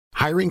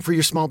Hiring for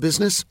your small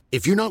business?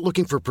 If you're not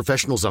looking for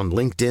professionals on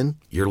LinkedIn,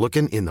 you're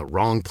looking in the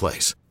wrong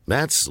place.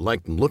 That's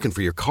like looking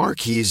for your car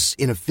keys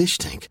in a fish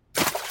tank.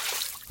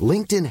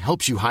 LinkedIn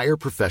helps you hire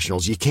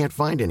professionals you can't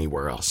find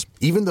anywhere else,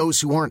 even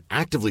those who aren't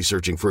actively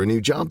searching for a new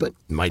job but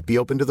might be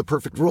open to the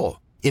perfect role.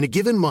 In a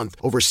given month,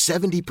 over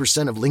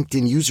 70% of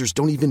LinkedIn users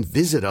don't even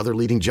visit other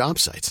leading job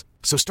sites.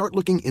 So start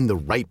looking in the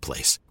right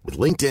place. With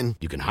LinkedIn,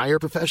 you can hire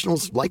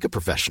professionals like a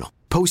professional.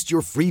 Post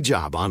your free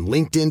job on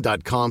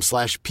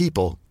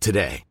linkedin.com/people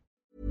today.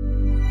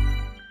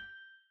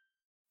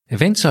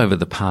 Events over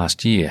the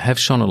past year have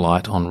shone a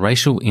light on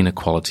racial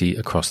inequality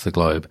across the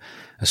globe.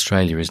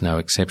 Australia is no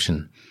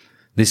exception.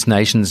 This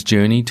nation's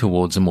journey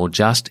towards a more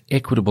just,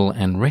 equitable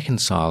and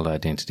reconciled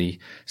identity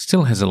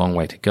still has a long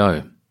way to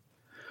go.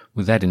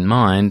 With that in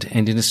mind,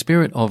 and in a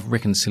spirit of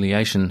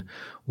reconciliation,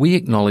 we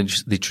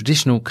acknowledge the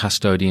traditional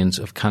custodians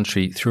of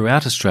country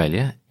throughout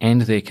Australia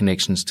and their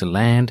connections to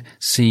land,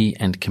 sea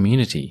and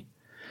community.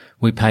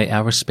 We pay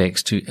our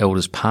respects to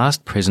elders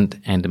past, present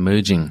and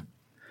emerging,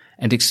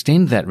 and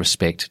extend that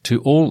respect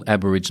to all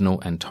Aboriginal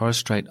and Torres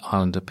Strait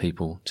Islander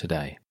people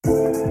today.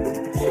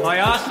 I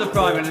asked the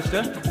Prime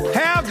Minister,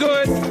 how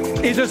good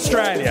is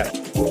Australia?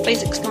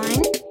 Please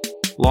explain.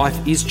 Life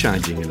is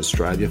changing in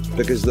Australia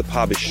because the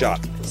pub is shut.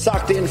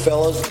 Sucked in,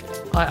 fellas.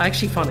 I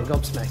actually find it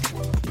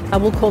gobsmacking. I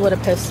will call it a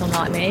personal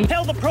nightmare.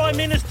 Tell the Prime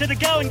Minister to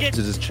go and get...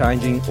 It is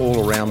changing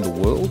all around the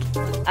world.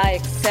 I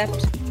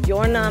accept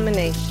your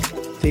nomination.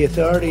 The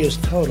authority is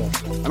total.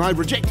 And I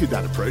rejected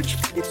that approach.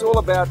 It's all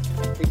about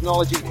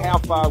acknowledging how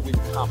far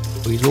we've come.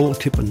 He's all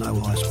tip and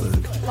no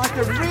iceberg. Like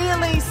a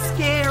really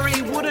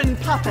scary wooden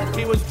puppet.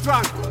 He was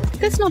drunk.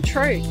 That's not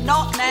true.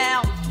 Not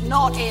now,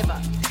 not ever.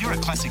 You're a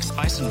classic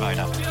space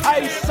invader.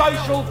 A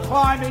social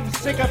climbing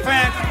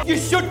sycophant. You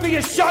should be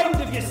ashamed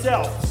of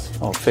yourselves.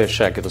 Oh, fair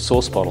shake of the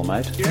sauce bottle,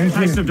 mate.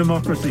 Taste of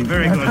democracy.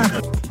 Very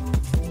good.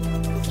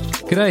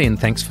 G'day and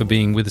thanks for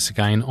being with us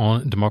again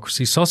on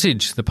Democracy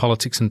Sausage, the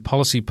politics and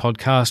policy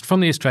podcast from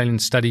the Australian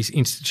Studies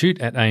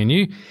Institute at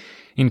ANU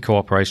in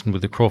cooperation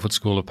with the Crawford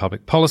School of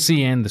Public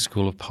Policy and the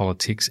School of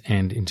Politics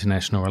and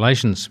International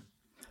Relations.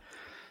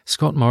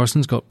 Scott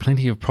Morrison's got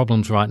plenty of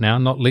problems right now,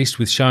 not least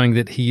with showing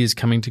that he is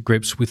coming to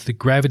grips with the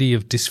gravity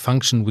of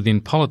dysfunction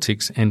within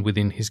politics and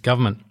within his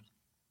government.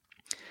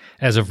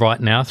 As of right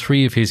now,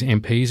 3 of his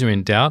MPs are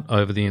in doubt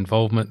over their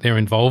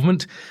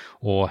involvement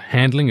or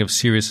handling of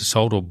serious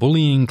assault or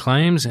bullying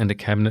claims, and a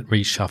cabinet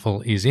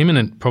reshuffle is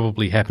imminent,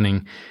 probably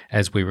happening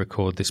as we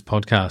record this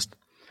podcast.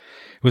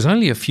 It was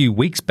only a few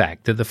weeks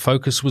back that the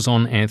focus was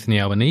on Anthony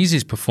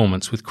Albanese's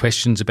performance, with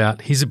questions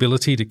about his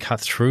ability to cut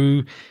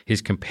through,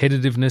 his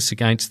competitiveness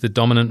against the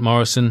dominant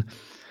Morrison,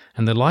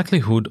 and the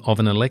likelihood of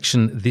an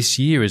election this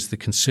year as the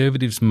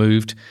Conservatives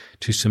moved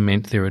to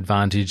cement their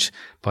advantage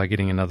by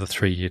getting another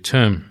 3-year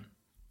term.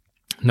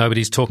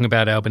 Nobody's talking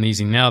about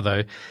Albanese now,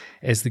 though,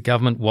 as the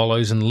government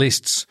wallows and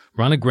lists,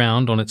 run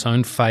aground on its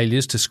own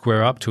failures to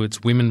square up to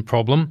its women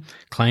problem,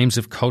 claims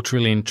of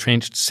culturally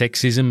entrenched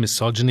sexism,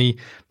 misogyny,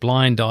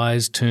 blind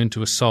eyes turned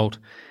to assault,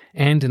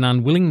 and an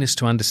unwillingness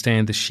to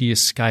understand the sheer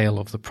scale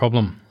of the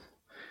problem.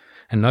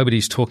 And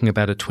nobody's talking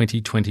about a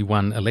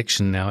 2021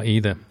 election now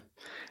either.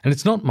 And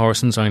it's not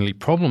Morrison's only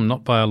problem,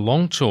 not by a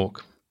long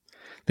chalk.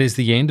 There's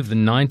the end of the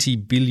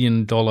 $90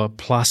 billion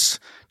plus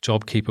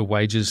JobKeeper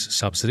wages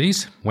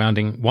subsidies,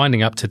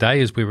 winding up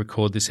today as we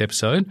record this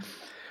episode,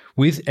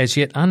 with as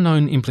yet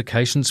unknown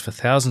implications for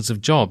thousands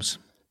of jobs.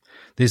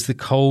 There's the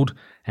cold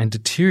and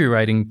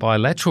deteriorating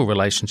bilateral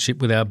relationship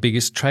with our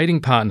biggest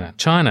trading partner,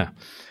 China,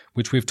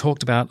 which we've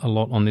talked about a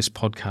lot on this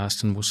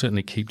podcast and will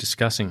certainly keep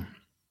discussing.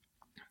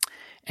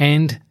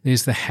 And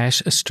there's the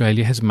hash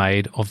Australia has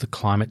made of the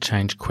climate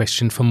change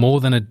question for more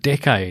than a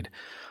decade,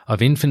 of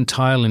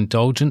infantile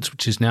indulgence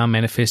which is now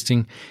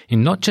manifesting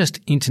in not just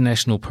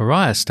international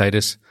pariah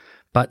status,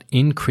 but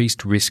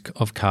increased risk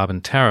of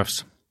carbon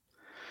tariffs.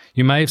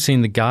 You may have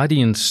seen The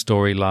Guardian's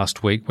story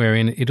last week,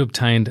 wherein it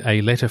obtained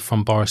a letter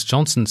from Boris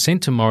Johnson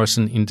sent to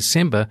Morrison in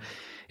December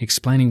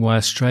explaining why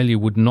Australia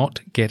would not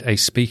get a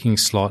speaking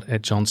slot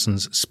at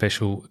Johnson's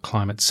special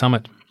climate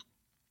summit.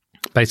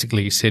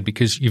 Basically, he said,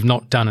 because you've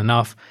not done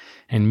enough,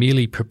 and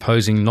merely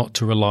proposing not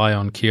to rely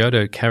on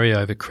Kyoto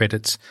carryover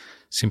credits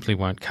simply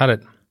won't cut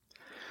it.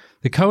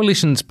 The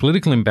coalition's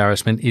political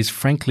embarrassment is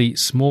frankly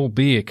small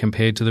beer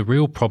compared to the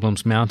real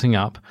problems mounting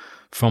up,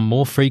 from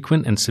more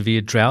frequent and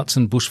severe droughts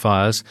and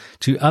bushfires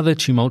to other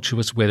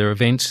tumultuous weather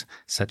events,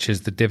 such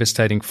as the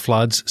devastating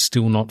floods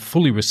still not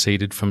fully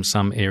receded from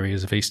some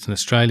areas of eastern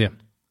Australia.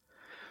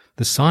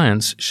 The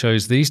science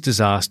shows these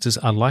disasters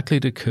are likely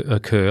to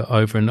occur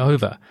over and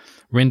over,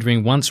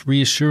 rendering once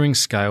reassuring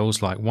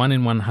scales like 1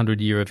 in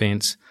 100-year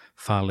events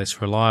far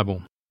less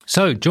reliable.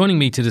 So, joining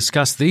me to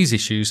discuss these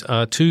issues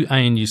are 2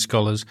 ANU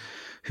scholars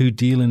who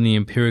deal in the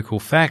empirical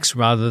facts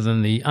rather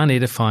than the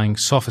unedifying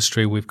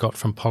sophistry we've got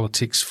from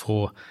politics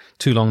for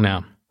too long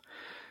now.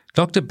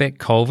 Dr. Beck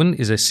Colvin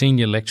is a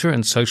senior lecturer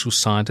and social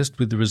scientist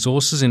with the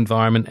Resources,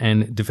 Environment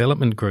and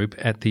Development Group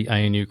at the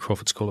ANU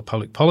Crawford School of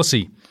Public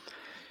Policy.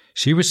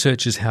 She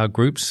researches how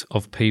groups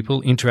of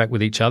people interact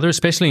with each other,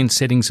 especially in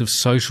settings of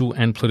social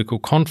and political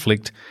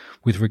conflict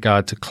with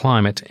regard to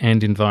climate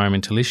and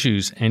environmental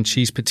issues. And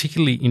she's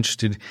particularly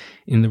interested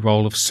in the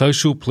role of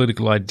social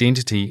political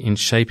identity in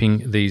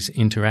shaping these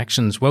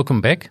interactions.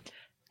 Welcome, Beck.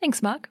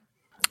 Thanks, Mark.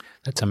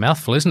 That's a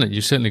mouthful, isn't it?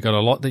 You've certainly got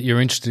a lot that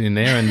you're interested in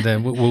there,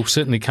 and we'll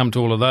certainly come to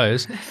all of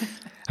those.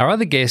 Our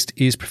other guest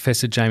is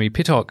Professor Jamie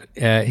Pittock.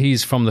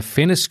 He's from the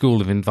Fenner School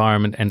of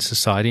Environment and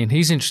Society, and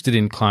he's interested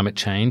in climate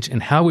change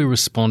and how we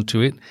respond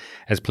to it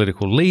as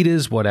political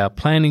leaders, what our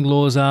planning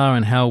laws are,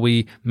 and how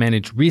we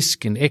manage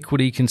risk and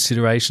equity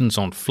considerations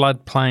on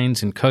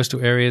floodplains in coastal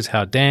areas,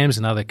 how dams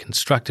and other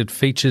constructed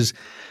features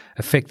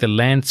affect the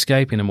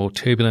landscape in a more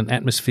turbulent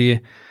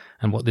atmosphere,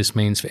 and what this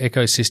means for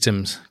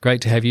ecosystems.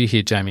 Great to have you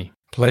here, Jamie.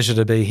 Pleasure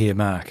to be here,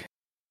 Mark.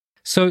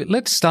 So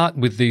let's start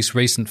with these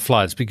recent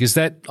floods, because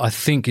that, I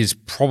think, is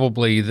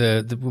probably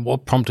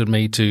what prompted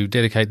me to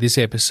dedicate this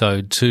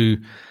episode to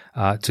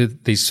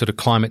these sort of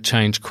climate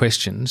change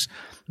questions.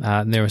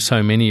 And there are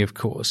so many, of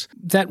course.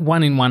 That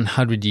 1 in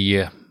 100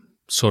 year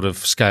sort of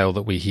scale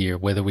that we hear,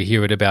 whether we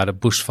hear it about a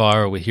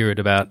bushfire or we hear it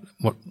about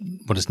what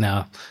is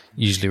now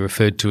usually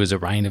referred to as a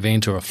rain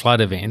event or a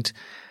flood event.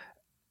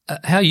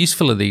 How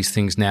useful are these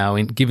things now,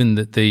 given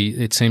that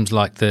it seems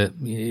like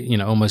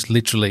almost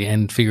literally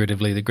and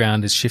figuratively the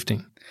ground is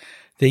shifting?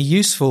 They're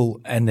useful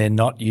and they're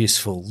not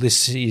useful.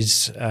 This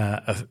is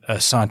a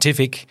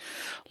scientific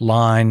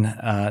line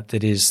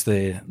that is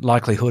the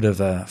likelihood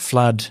of a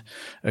flood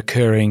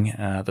occurring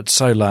that's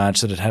so large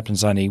that it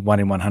happens only 1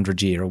 in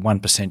 100 year, or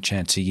 1%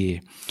 chance a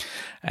year.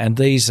 And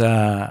these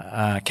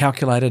are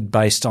calculated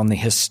based on the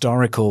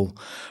historical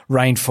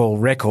rainfall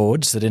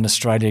records that in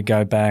Australia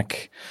go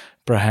back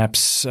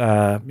perhaps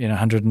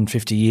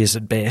 150 years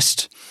at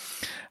best.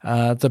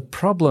 The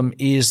problem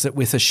is that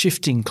with a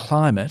shifting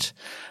climate,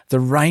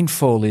 the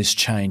rainfall is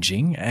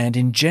changing, and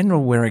in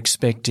general we're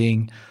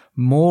expecting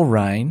more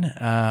rain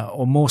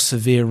or more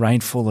severe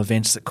rainfall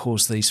events that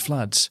cause these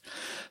floods.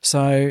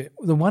 So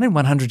the 1 in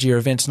 100 year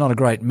event's not a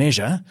great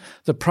measure.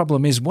 The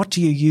problem is, what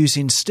do you use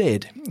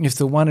instead? If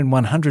the 1 in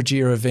 100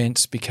 year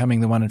event's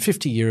becoming the 1 in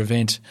 50 year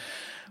event,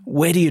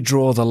 where do you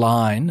draw the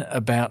line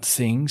about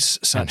things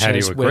such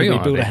as where we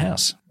build a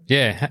house?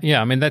 Yeah.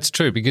 I mean, that's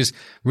true, because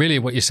really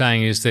what you're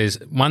saying is there's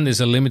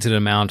a limited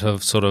amount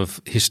of sort of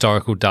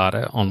historical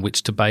data on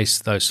which to base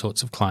those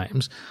sorts of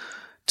claims.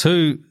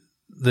 Two,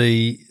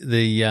 the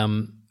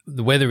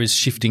weather is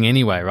shifting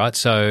anyway, right?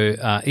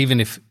 So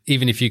even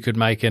if you could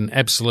make an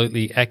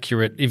absolutely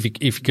accurate, if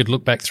you could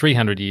look back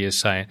 300 years,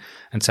 say,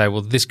 and say,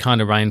 well, this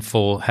kind of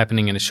rainfall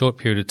happening in a short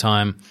period of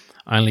time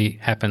only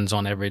happens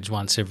on average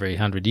once every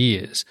 100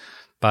 years.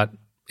 But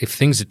if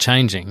things are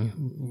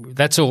changing,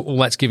 that's all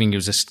that's giving you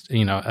is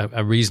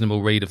a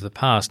reasonable read of the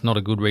past, not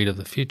a good read of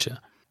the future.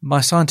 My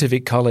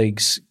scientific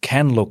colleagues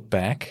can look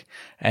back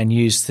and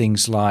use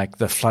things like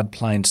the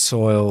floodplain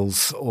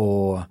soils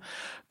or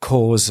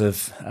cause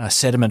of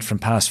sediment from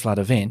past flood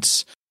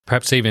events.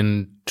 Perhaps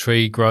even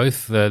tree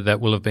growth that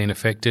will have been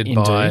affected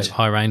by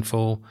high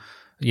rainfall,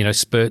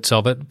 spurts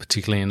of it,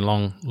 particularly in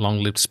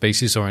long-lived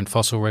species or in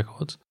fossil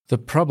records. The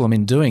problem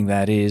in doing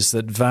that is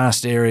that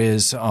vast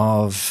areas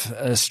of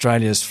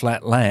Australia's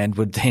flat land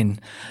would then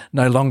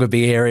no longer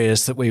be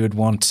areas that we would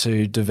want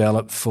to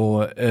develop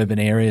for urban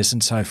areas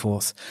and so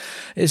forth.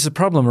 It's a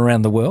problem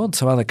around the world,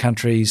 so other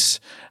countries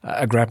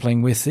are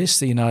grappling with this.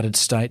 The United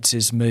States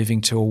is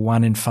moving to a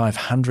 1 in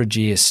 500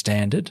 year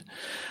standard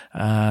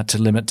to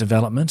limit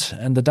development,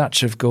 and the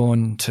Dutch have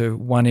gone to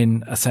 1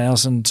 in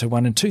 1,000 to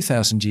 1 in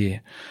 2,000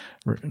 year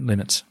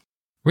limits.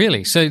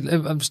 Really? So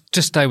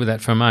just stay with that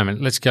for a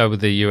moment. Let's go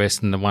with the US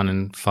and the 1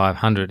 in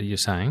 500, you're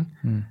saying.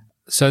 Mm.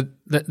 So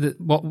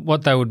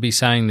what they would be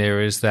saying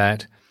there is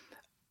that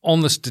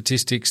on the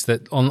statistics,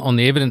 that on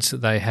the evidence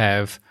that they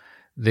have,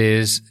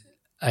 there's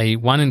a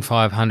 1 in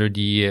 500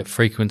 year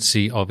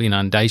frequency of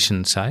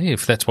inundation, say,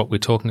 if that's what we're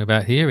talking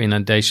about here,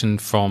 inundation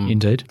from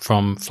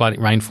flooding,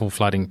 rainfall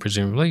flooding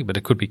presumably, but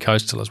it could be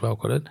coastal as well,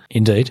 could it?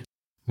 Indeed.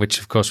 Which,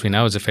 of course, we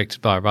know is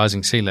affected by a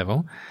rising sea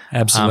level.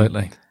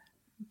 Absolutely.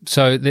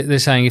 So they're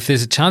saying if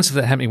there's a chance of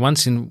that happening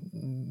once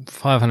in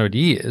 500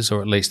 years,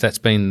 or at least that's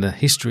been the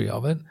history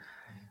of it,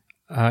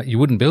 you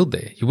wouldn't build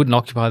there. You wouldn't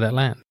occupy that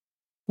land.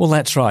 Well,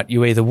 that's right.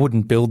 You either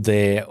wouldn't build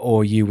there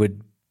or you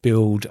would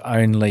build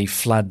only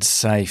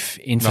flood-safe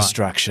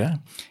infrastructure.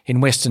 Right.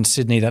 In Western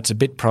Sydney, that's a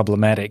bit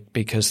problematic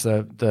because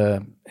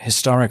the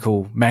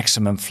historical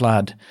maximum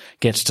flood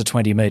gets to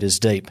 20 metres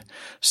deep,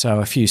 so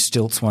a few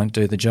stilts won't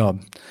do the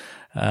job.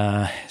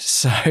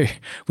 So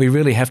we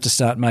really have to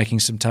start making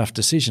some tough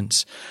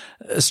decisions.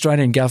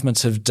 Australian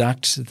governments have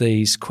ducked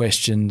these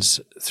questions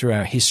through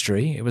our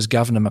history. It was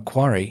Governor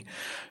Macquarie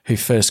who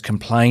first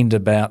complained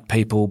about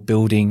people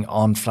building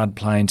on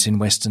floodplains in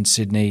Western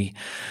Sydney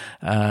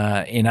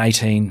in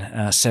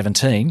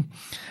 1817.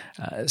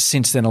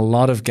 Since then, a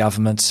lot of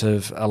governments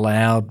have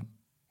allowed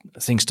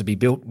things to be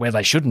built where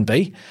they shouldn't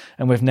be.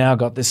 And we've now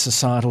got this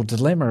societal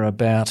dilemma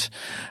about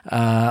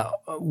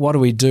what do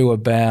we do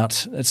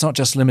about, it's not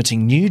just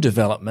limiting new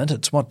development,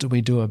 it's what do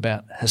we do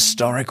about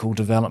historical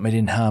development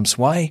in harm's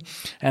way.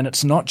 And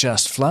it's not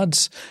just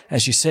floods.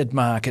 As you said,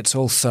 Mark, it's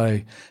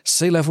also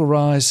sea level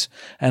rise,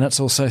 and it's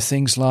also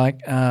things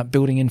like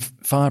building in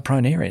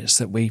fire-prone areas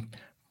that we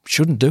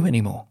shouldn't do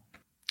anymore.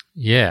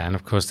 Yeah, and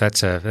of course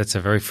that's a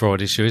very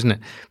fraught issue, isn't it?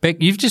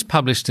 Beck, you've just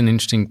published an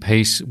interesting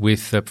piece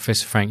with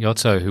Professor Frank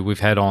Yotzo, who we've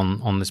had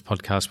on this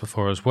podcast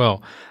before as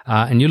well,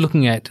 and you're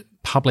looking at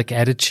public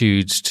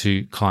attitudes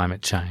to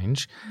climate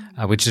change,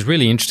 which is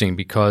really interesting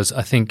because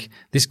I think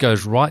this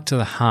goes right to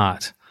the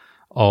heart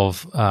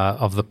of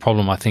the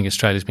problem I think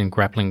Australia's been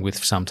grappling with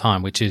for some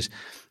time, which is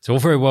it's all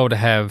very well to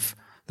have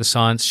the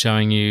science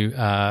showing you,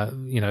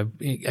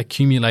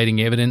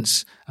 accumulating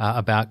evidence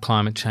about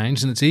climate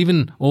change. And it's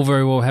even all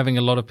very well having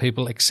a lot of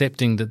people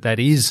accepting that that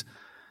is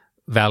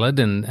valid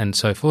and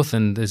so forth.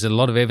 And there's a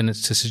lot of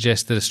evidence to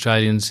suggest that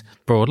Australians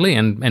broadly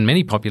and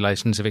many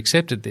populations have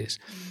accepted this.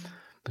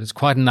 But it's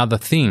quite another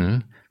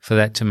thing for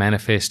that to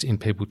manifest in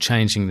people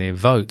changing their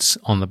votes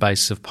on the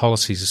basis of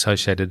policies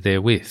associated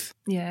therewith.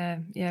 Yeah,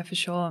 for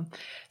sure.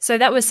 So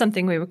that was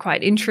something we were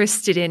quite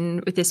interested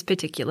in with this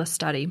particular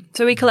study.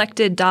 So we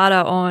collected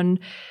data on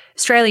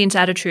Australians'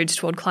 attitudes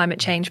toward climate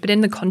change, but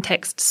in the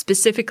context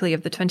specifically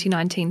of the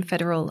 2019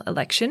 federal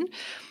election.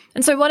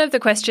 And so one of the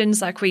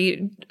questions, like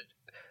we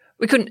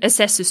couldn't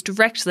assess this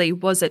directly,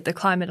 was it the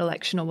climate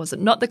election or was it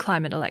not the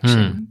climate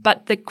election?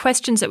 But the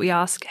questions that we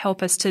ask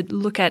help us to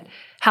look at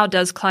how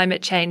does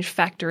climate change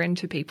factor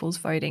into people's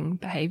voting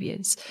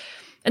behaviours.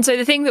 And so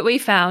the thing that we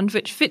found,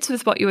 which fits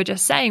with what you were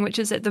just saying, which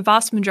is that the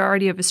vast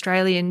majority of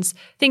Australians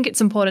think it's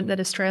important that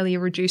Australia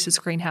reduces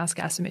greenhouse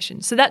gas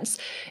emissions. So that's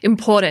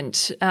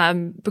important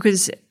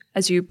because,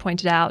 as you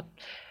pointed out,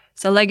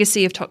 it's a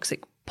legacy of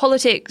toxic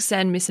politics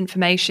and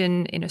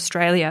misinformation in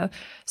Australia.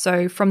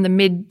 So from the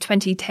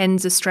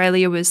mid-2010s,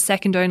 Australia was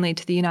second only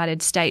to the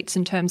United States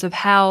in terms of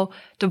how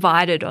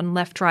divided on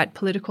left-right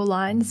political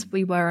lines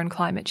we were on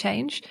climate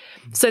change.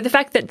 So the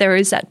fact that there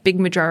is that big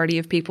majority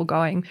of people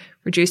going,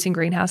 reducing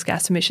greenhouse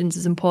gas emissions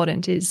is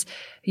important is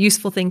a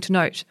useful thing to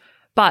note.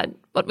 But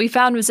what we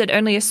found was that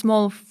only a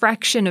small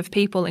fraction of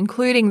people,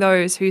 including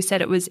those who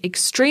said it was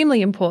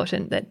extremely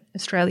important that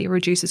Australia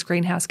reduces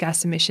greenhouse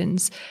gas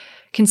emissions,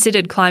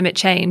 considered climate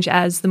change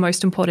as the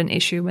most important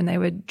issue when they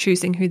were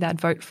choosing who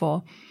they'd vote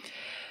for.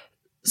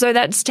 So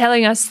that's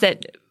telling us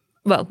that,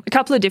 well, a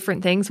couple of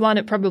different things. One,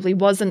 it probably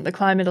wasn't the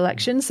climate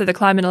election, so the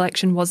climate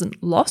election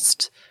wasn't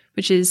lost,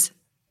 which is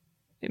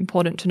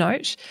important to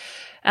note,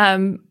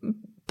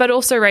 but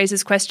also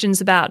raises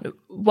questions about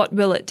what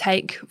will it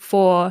take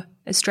for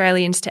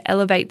Australians to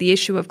elevate the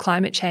issue of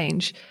climate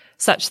change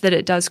such that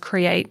it does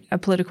create a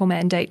political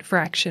mandate for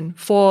action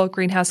for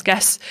greenhouse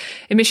gas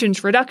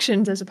emissions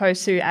reductions as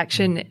opposed to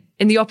action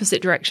in the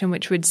opposite direction,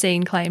 which we'd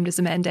seen claimed as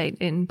a mandate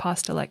in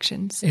past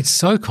elections. It's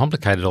so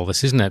complicated, all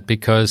this, isn't it?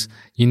 Because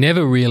you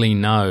never really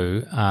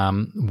know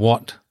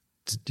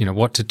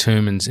what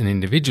determines an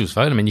individual's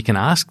vote. I mean, you can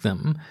ask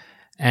them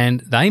and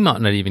they might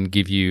not even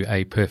give you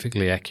a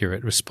perfectly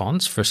accurate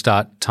response. For a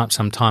start,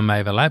 some time may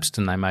have elapsed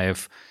and they may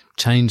have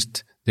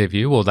changed their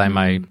view or they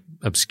may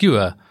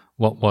obscure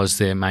what was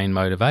their main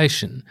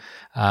motivation.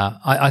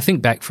 I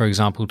think back, for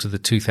example, to the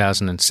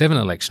 2007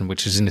 election,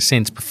 which is in a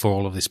sense before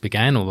all of this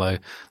began, although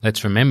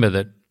let's remember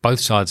that both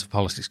sides of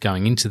politics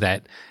going into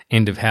that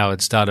end of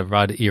Howard start of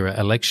Rudd era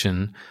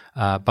election,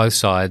 both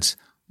sides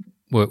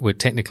were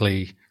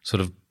technically sort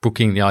of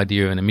brooking the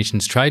idea of an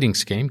emissions trading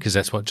scheme because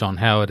that's what John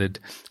Howard had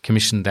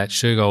commissioned that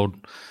Shergold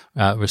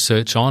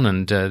research on,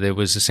 and there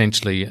was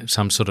essentially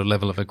some sort of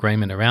level of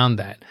agreement around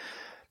that.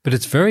 But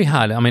it's very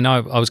hard. I mean, I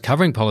was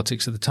covering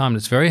politics at the time, and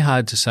it's very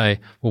hard to say,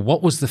 well,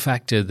 what was the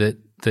factor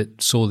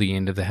that saw the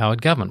end of the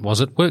Howard government?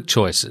 Was it work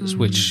choices,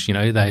 which,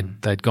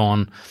 they'd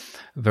gone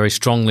very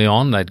strongly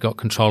on. They'd got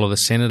control of the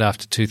Senate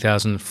after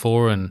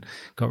 2004 and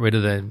got rid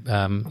of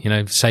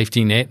the,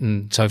 safety net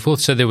and so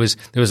forth. So there was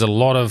a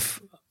lot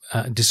of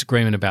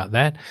disagreement about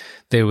that.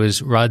 There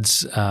was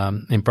Rudd's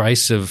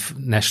embrace of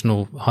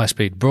national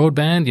high-speed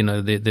broadband,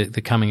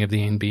 the coming of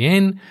the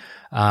NBN.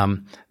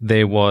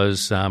 There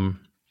was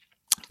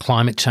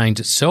climate change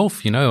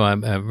itself.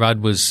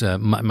 Rudd was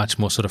much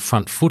more sort of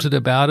front-footed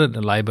about it,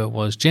 and Labor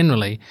was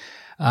generally.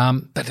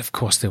 But of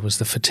course, there was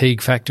the fatigue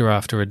factor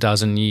after a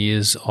dozen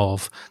years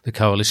of the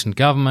coalition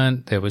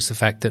government. There was the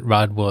fact that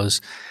Rudd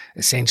was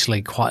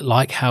essentially quite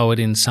like Howard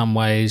in some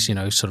ways,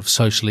 sort of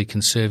socially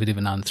conservative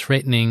and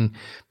unthreatening,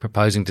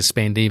 proposing to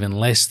spend even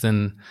less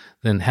than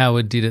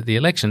Howard did at the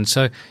election.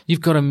 So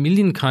you've got a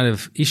million kind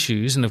of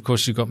issues, and of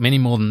course you've got many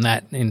more than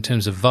that in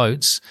terms of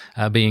votes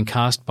being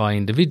cast by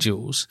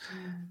individuals.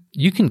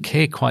 You can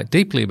care quite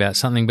deeply about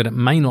something, but it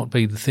may not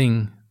be the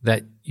thing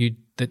that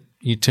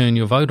you turn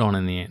your vote on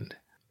in the end.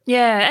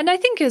 Yeah, and I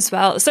think as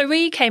well, so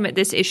we came at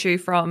this issue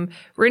from,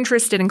 we're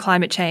interested in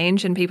climate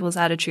change and people's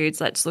attitudes.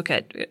 Let's look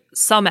at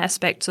some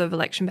aspects of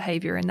election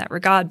behaviour in that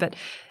regard. But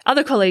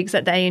other colleagues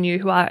at the ANU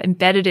who are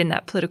embedded in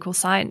that political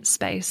science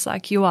space,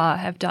 like you are,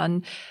 have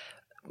done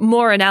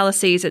more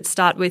analyses that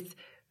start with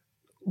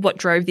what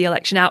drove the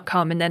election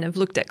outcome and then have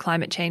looked at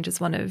climate change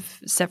as one of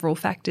several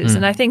factors.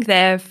 And I think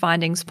their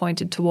findings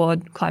pointed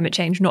toward climate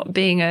change not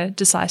being a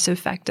decisive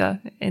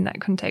factor in that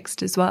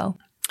context as well.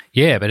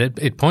 Yeah, but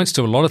it points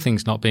to a lot of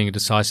things not being a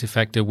decisive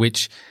factor,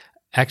 which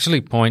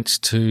actually points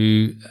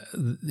to,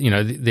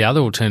 the other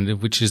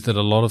alternative, which is that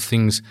a lot of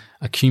things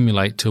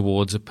accumulate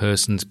towards a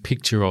person's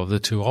picture of the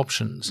two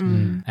options.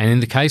 And in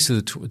the case of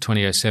the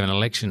 2007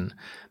 election,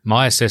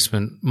 my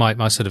assessment,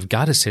 my sort of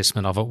gut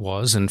assessment of it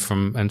was, and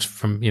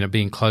from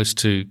being close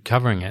to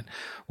covering it,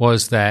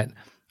 was that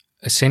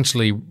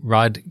essentially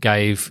Rudd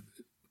gave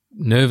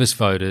nervous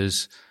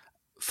voters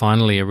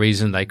finally a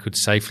reason they could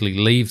safely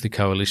leave the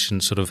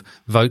coalition, sort of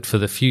vote for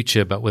the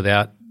future, but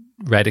without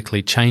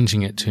radically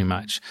changing it too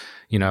much.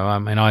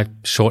 And I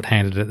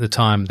shorthanded at the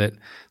time that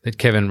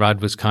Kevin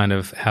Rudd was kind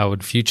of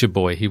Howard Future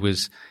Boy. He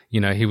was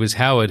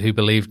Howard who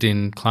believed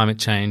in climate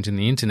change and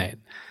the internet.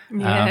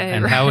 And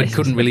right. Howard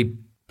couldn't really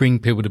bring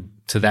people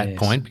to that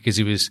point because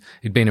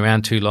he'd been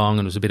around too long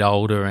and was a bit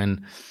older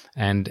and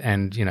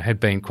had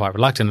been quite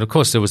reluctant. And of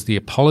course, there was the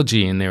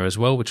apology in there as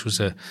well, which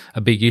was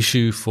a big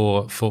issue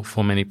for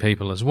many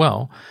people as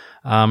well.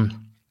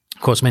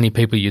 Of course, many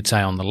people you'd say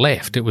on the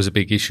left it was a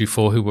big issue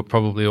for who were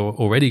probably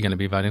already going to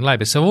be voting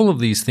Labor. So all of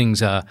these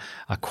things are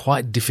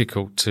quite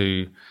difficult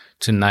to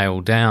nail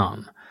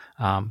down.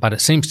 But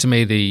it seems to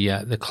me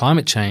the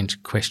climate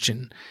change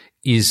question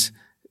is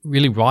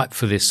really ripe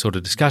for this sort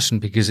of discussion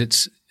because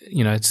it's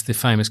the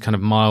famous kind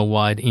of mile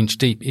wide, inch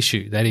deep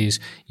issue. That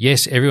is,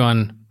 yes,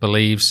 everyone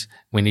believes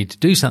we need to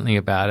do something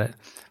about it.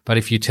 But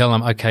if you tell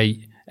them,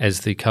 okay,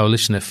 as the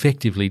coalition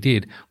effectively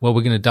did, well,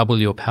 we're going to double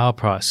your power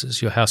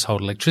prices, your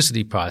household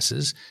electricity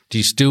prices. Do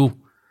you still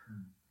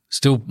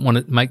want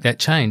to make that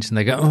change? And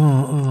they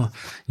go,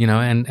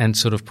 and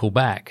sort of pull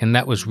back. And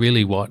that was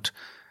really what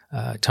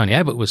Tony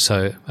Abbott was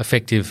so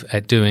effective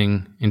at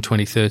doing in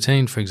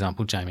 2013, for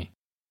example, Jamie.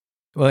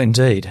 Well,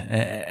 indeed.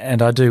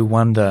 And I do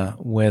wonder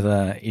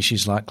whether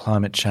issues like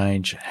climate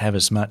change have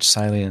as much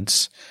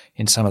salience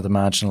in some of the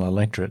marginal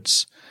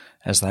electorates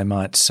as they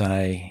might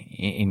say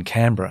in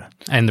Canberra.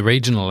 And the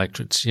regional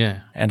electorates, yeah.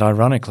 And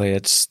ironically,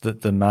 it's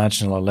the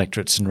marginal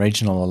electorates and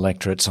regional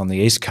electorates on the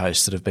East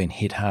Coast that have been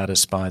hit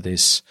hardest by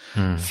this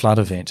flood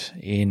event.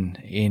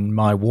 In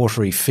my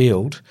watery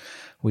field,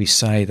 we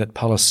say that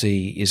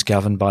policy is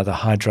governed by the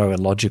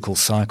hydrological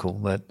cycle,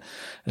 that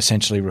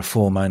essentially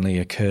reform only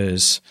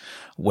occurs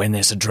when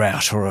there's a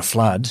drought or a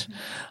flood.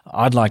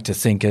 I'd like to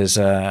think as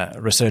a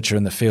researcher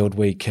in the field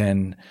we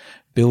can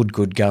build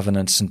good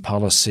governance and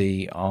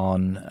policy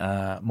on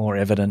more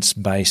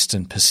evidence-based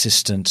and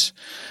persistent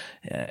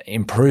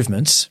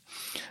improvements.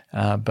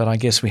 But I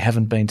guess we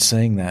haven't been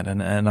seeing that.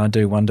 And I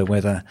do wonder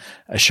whether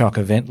a shock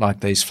event like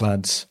these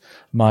floods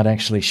might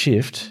actually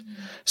shift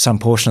some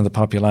portion of the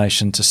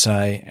population to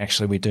say,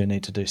 actually, we do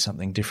need to do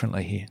something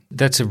differently here.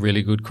 That's a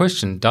really good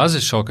question. Does a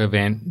shock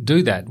event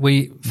do that?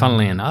 We,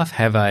 funnily enough,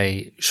 have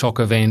a shock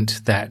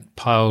event that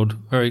piled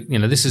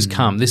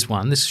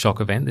this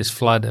shock event, this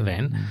flood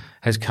event,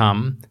 has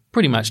come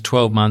pretty much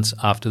 12 months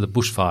after the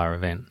bushfire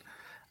event,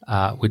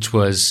 which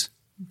was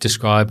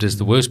described as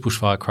the worst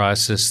bushfire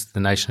crisis the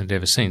nation had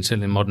ever seen,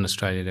 certainly modern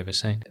Australia had ever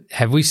seen.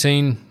 Have we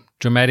seen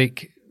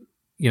dramatic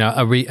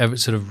a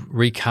sort of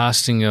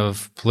recasting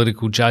of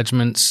political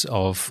judgments,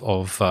 of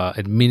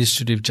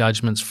administrative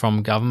judgments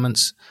from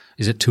governments?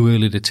 Is it too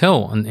early to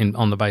tell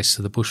on the basis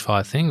of the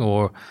bushfire thing?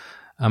 Or,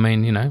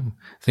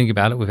 think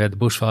about it. We've had the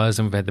bushfires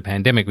and we've had the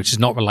pandemic, which is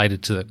not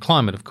related to the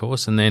climate, of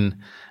course. And then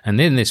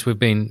this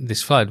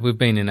flood. We've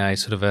been in a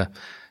sort of a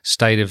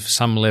state of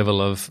some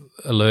level of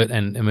alert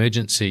and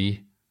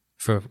emergency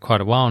for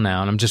quite a while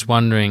now. And I'm just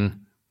wondering,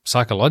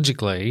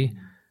 psychologically,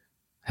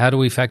 how do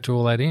we factor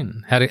all that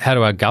in? How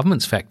do our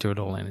governments factor it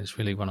all in is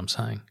really what I'm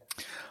saying.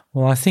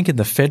 Well, I think in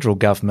the federal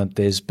government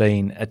there's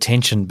been a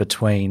tension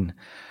between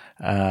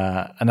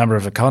a number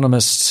of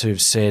economists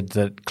who've said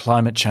that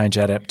climate change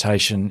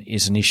adaptation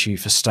is an issue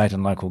for state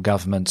and local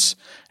governments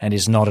and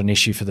is not an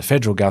issue for the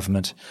federal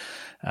government,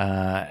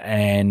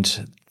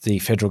 and the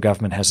federal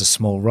government has a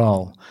small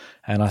role.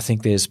 And I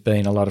think there's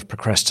been a lot of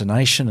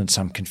procrastination and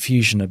some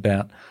confusion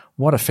about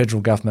what a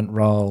federal government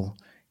role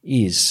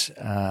is.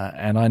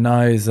 And I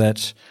know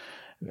that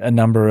a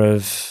number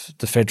of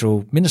the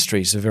federal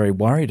ministries are very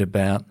worried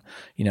about,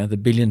 the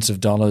billions of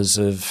dollars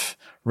of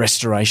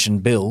restoration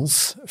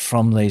bills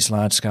from these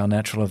large-scale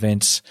natural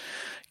events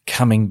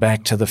coming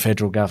back to the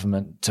federal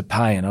government to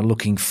pay and are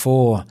looking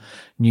for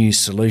new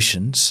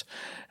solutions.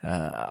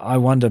 I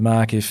wonder,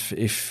 Mark,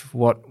 if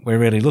what we're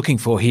really looking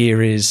for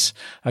here is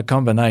a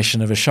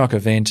combination of a shock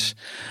event,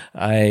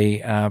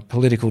 a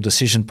political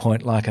decision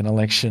point like an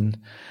election,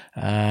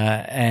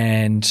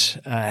 and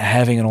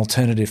having an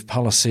alternative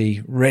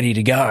policy ready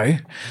to go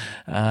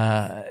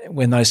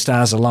when those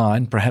stars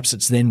align. Perhaps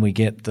it's then we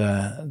get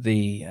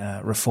the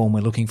reform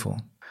we're looking for.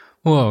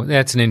 Well,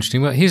 that's an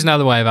interesting. Well, here's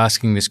another way of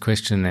asking this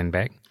question then,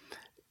 Beck,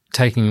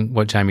 taking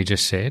what Jamie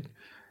just said.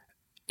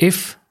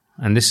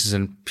 And this is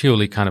a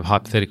purely kind of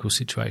hypothetical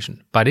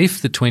situation, but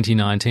if the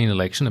 2019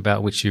 election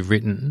about which you've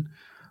written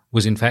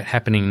was in fact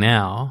happening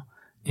now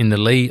in the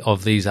lee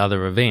of these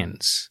other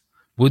events,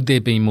 would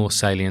there be more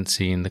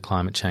saliency in the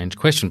climate change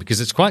question?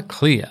 Because it's quite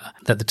clear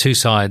that the two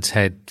sides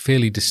had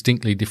fairly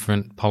distinctly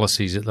different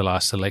policies at the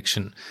last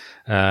election.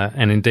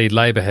 And indeed,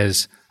 Labor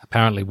has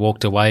apparently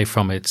walked away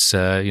from its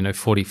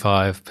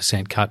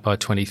 45% cut by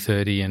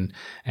 2030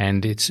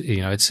 and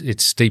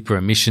its steeper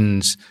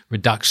emissions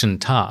reduction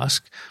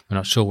task. We're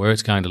not sure where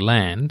it's going to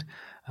land.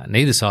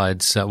 Neither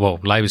side's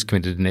Labor's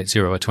committed to net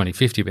zero by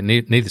 2050, but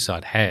neither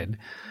side had.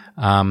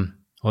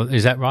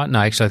 Is that right? No,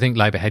 actually, I think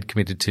Labor had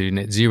committed to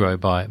net zero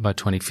by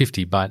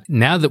 2050. But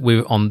now that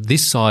we're on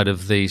this side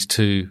of these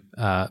two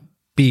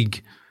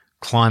big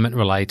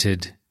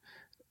climate-related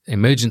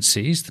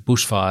emergencies, the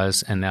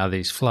bushfires and now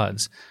these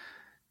floods,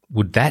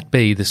 would that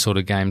be the sort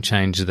of game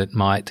changer that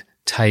might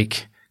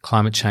take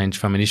climate change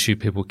from an issue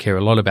people care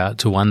a lot about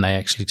to one they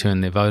actually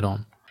turn their vote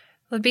on?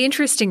 Well, it'd be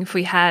interesting if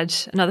we had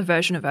another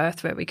version of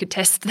Earth where we could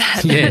test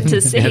that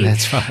to see. Yeah,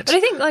 that's right. But I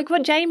think like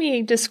what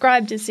Jamie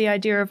described is the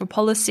idea of a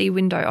policy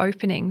window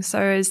opening.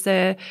 So is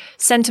the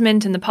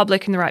sentiment in the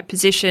public in the right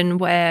position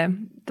where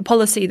the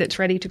policy that's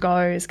ready to go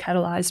is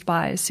catalysed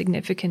by a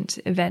significant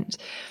event?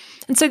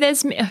 And so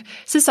this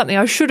is something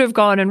I should have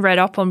gone and read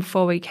up on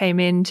before we came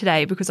in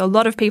today, because a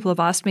lot of people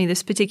have asked me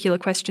this particular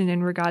question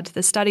in regard to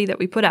the study that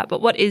we put out.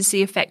 But what is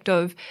the effect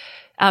of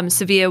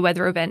severe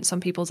weather events on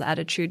people's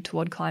attitude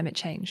toward climate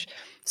change?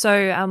 So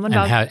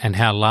and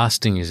how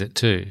lasting is it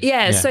too?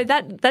 Yeah, so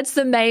that's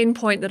the main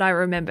point that I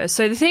remember.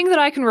 So the thing that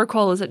I can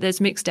recall is that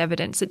there's mixed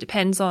evidence. It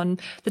depends on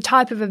the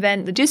type of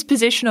event, the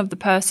disposition of the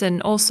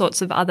person, all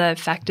sorts of other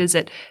factors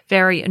that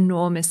vary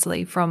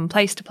enormously from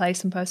place to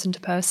place and person to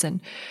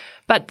person.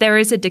 But there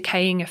is a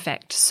decaying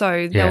effect.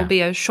 So there will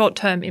be a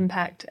short-term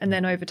impact, and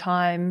then over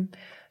time,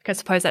 I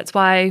suppose that's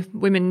why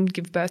women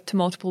give birth to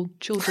multiple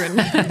children.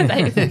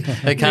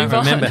 They can't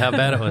remember how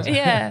bad it was.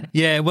 Yeah.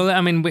 Yeah, well,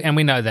 I mean,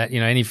 we know that,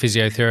 any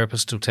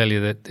physiotherapist will tell you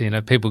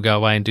that, people go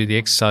away and do the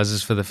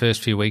exercises for the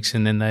first few weeks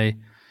and then they,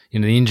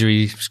 the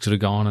injury's sort of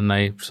gone and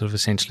they sort of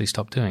essentially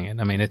stop doing it.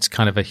 I mean, it's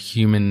kind of a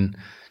human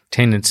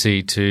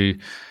tendency to,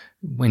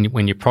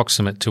 when you're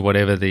proximate to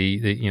whatever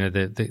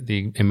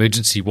the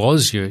emergency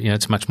was,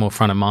 it's much more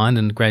front of mind,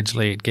 and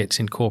gradually it gets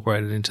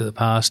incorporated into the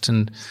past,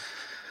 and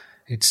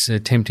it's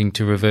tempting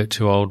to revert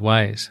to old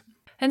ways.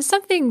 And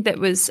something that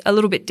was a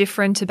little bit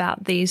different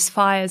about these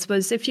fires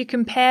was if you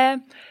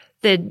compare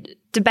the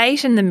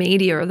debate in the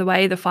media, or the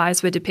way the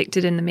fires were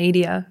depicted in the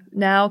media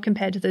now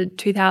compared to the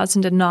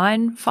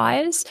 2009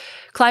 fires,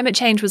 climate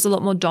change was a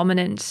lot more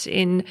dominant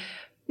in,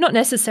 not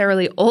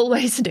necessarily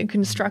always in a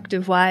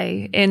constructive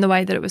way in the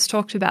way that it was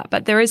talked about,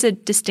 but there is a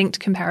distinct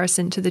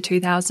comparison to the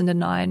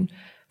 2009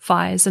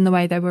 fires and the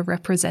way they were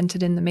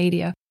represented in the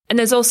media. And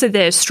there's also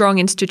the strong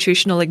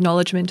institutional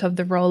acknowledgement of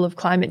the role of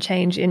climate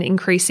change in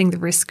increasing the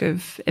risk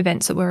of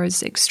events that were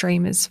as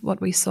extreme as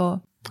what we saw.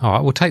 All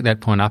right, we'll take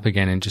that point up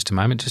again in just a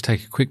moment. Just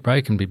take a quick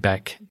break and be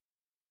back.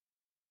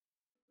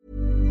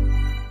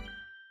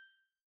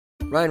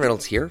 Ryan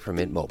Reynolds here from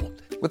Mint Mobile.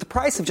 With the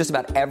price of just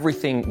about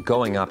everything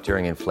going up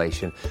during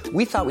inflation,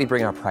 we thought we'd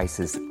bring our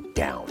prices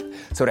down.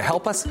 So to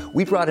help us,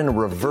 we brought in a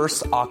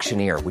reverse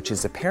auctioneer, which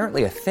is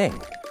apparently a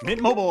thing. Mint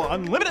Mobile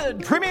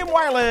Unlimited Premium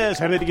Wireless.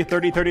 How to get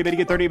 30, 30, bit to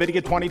get 30, bit to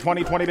get 20,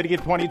 20, 20, bit to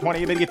get 20,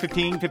 20, bit to get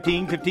 15,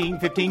 15, 15,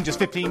 15, just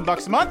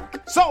 $15 a month?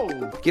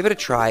 Sold! Give it a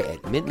try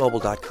at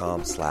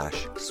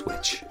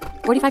mintmobile.com/switch.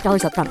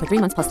 $45 up front for 3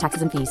 months plus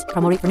taxes and fees.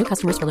 Promo rate for new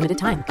customers for limited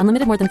time.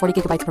 Unlimited more than 40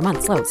 gigabytes per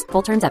month. Slows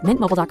full terms at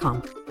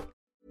mintmobile.com.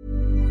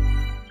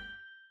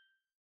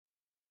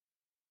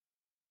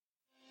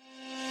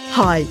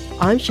 Hi,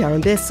 I'm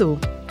Sharon Bessel.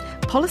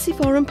 Policy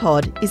Forum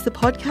Pod is the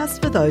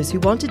podcast for those who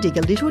want to dig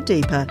a little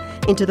deeper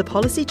into the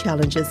policy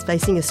challenges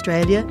facing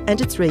Australia and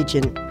its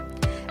region.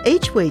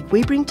 Each week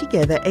we bring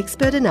together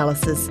expert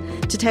analysis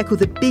to tackle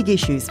the big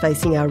issues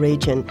facing our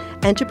region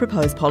and to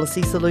propose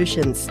policy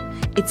solutions.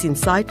 It's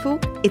insightful,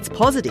 it's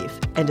positive,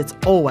 and it's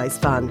always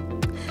fun.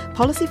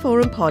 Policy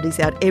Forum Pod is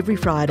out every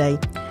Friday.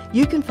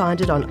 You can find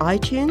it on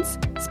iTunes,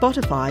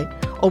 Spotify,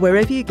 or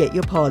wherever you get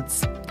your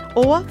pods.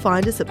 Or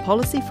find us at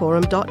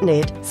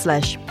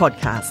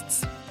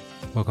policyforum.net/podcasts.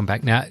 Welcome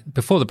back. Now,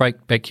 before the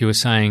break, Beck, you were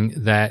saying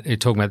that you're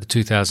talking about the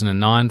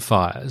 2009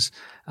 fires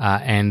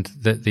and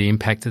the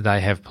impact that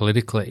they have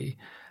politically.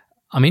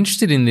 I'm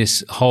interested in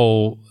this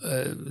whole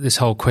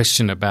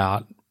question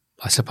about,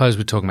 I suppose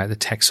we're talking about the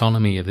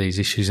taxonomy of these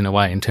issues in a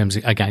way in terms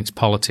of against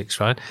politics,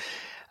 right?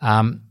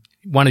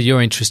 One of your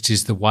interests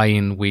is the way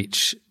in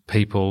which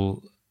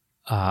people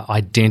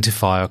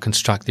identify or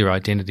construct their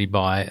identity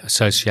by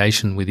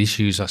association with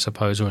issues, I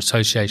suppose, or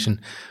association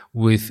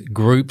with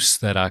groups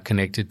that are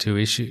connected to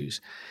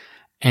issues.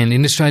 And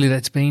in Australia,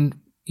 that's been,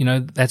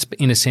 that's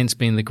in a sense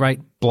been the great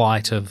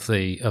blight of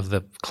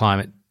the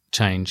climate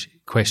change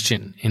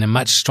question in a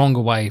much stronger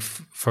way,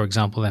 for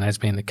example, than has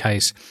been the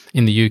case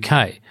in the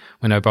UK,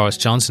 when Boris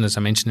Johnson, as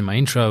I mentioned in my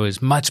intro,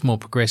 is much more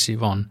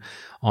progressive on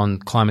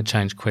climate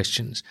change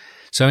questions.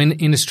 So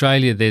in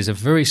Australia, there's a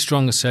very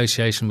strong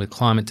association with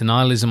climate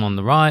denialism on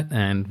the right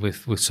and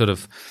with sort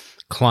of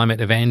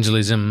climate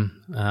evangelism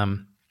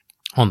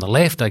on the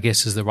left, I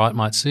guess, as the right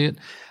might see it.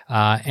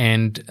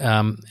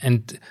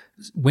 And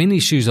when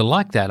issues are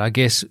like that, I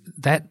guess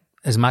that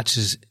as much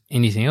as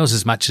anything else,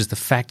 as much as the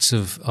facts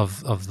of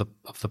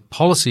the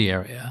policy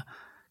area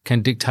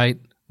can dictate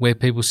where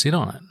people sit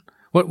on it.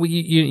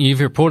 You've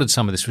reported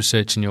some of this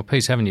research in your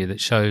piece, haven't you, that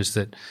shows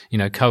that,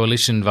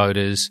 coalition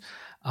voters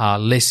are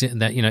less,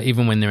 that,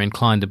 even when they're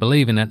inclined to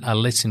believe in it, are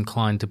less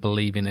inclined to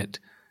believe in it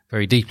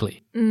very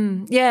deeply.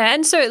 Yeah,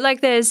 and so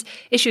there's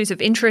issues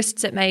of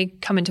interests that may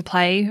come into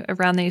play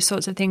around these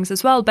sorts of things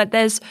as well, but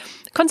there's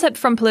a concept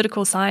from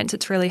political science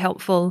that's really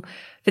helpful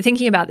for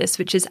thinking about this,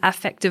 which is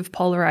affective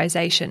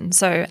polarization.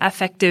 So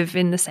affective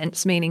in the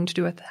sense meaning to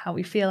do with how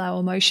we feel, our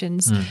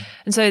emotions.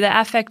 And so the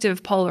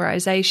affective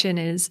polarization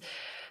is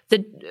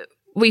that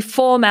we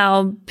form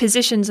our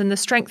positions and the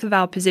strength of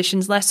our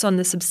positions less on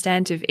the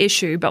substantive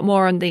issue, but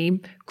more on the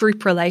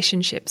group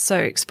relationships. So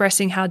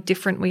expressing how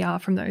different we are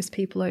from those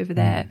people over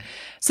there.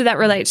 So that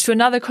relates to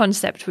another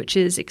concept, which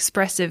is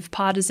expressive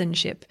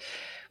partisanship,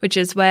 which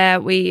is where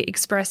we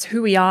express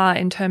who we are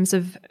in terms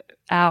of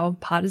our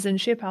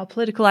partisanship, our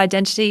political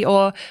identity,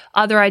 or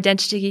other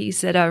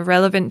identities that are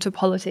relevant to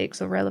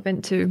politics or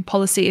relevant to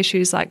policy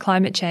issues like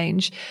climate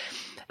change.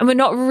 And we're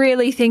not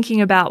really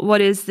thinking about what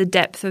is the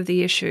depth of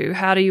the issue.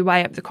 How do you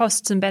weigh up the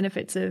costs and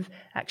benefits of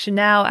action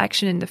now,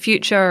 action in the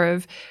future,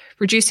 of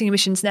reducing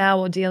emissions now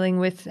or dealing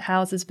with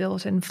houses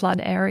built in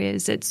flood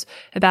areas? It's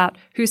about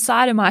whose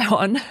side am I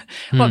on,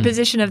 what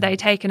position have they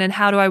taken, and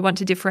how do I want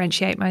to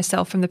differentiate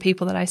myself from the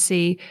people that I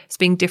see as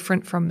being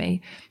different from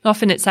me.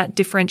 Often it's that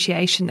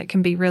differentiation that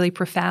can be really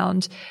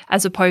profound,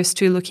 as opposed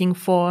to looking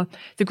for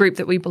the group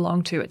that we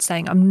belong to. It's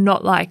saying, I'm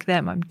not like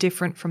them, I'm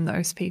different from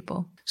those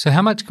people. So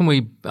how much can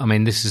we –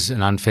 this is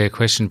an unfair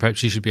question.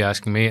 Perhaps you should be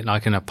asking me it and I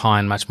can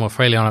opine much more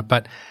freely on it.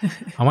 But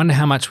I wonder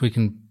how much we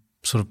can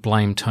sort of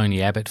blame Tony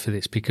Abbott for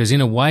this, because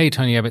in a way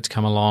Tony Abbott's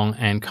come along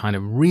and kind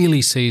of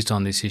really seized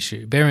on this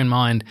issue. Bear in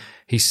mind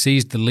he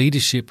seized the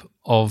leadership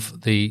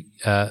of the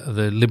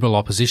Liberal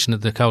opposition,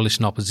 the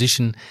coalition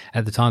opposition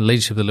at the time,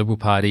 leadership of the Liberal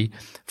Party,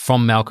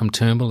 from Malcolm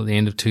Turnbull at the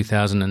end of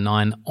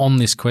 2009 on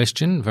this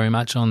question, very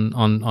much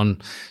on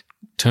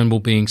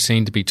Turnbull being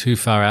seen to be too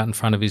far out in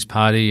front of his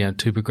party,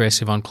 too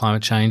progressive on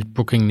climate change,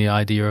 brooking the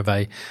idea of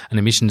an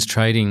emissions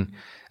trading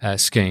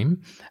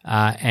scheme.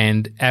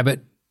 And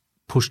Abbott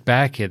pushed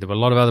back. There were a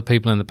lot of other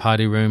people in the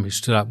party room who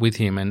stood up with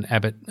him, and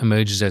Abbott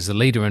emerges as the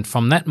leader. And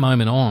from that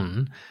moment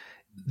on,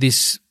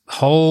 this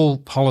whole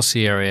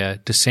policy area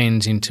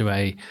descends into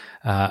a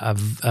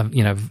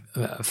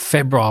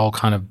febrile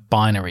kind of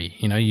binary.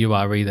 You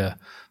are either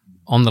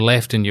on the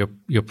left and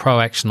you're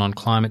pro-action on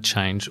climate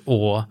change,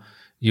 or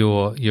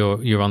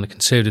you're on the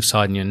conservative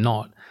side and you're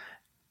not.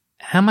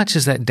 How much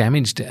has that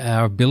damaged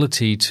our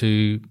ability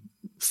to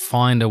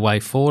find a way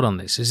forward on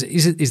this?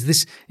 Is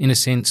this, in a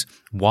sense,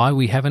 why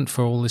we haven't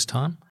for all this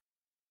time?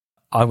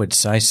 I would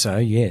say so,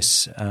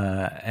 yes.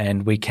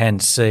 And we can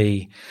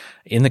see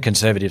in the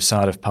conservative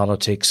side of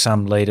politics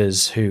some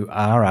leaders who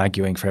are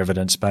arguing for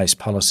evidence-based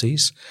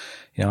policies.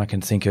 I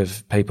can think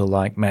of people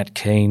like Matt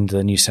Keane,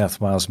 the New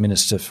South Wales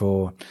Minister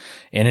for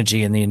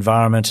Energy and the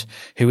Environment,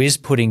 who is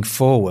putting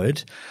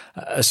forward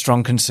a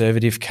strong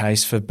conservative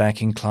case for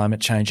backing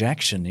climate change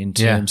action in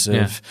terms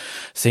of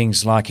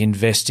things like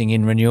investing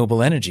in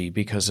renewable energy,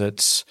 because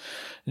it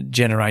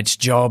generates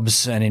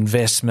jobs and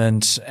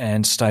investment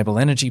and stable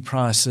energy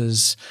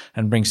prices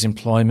and brings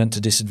employment to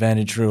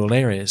disadvantaged rural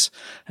areas.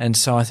 And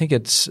so I think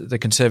it's the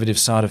conservative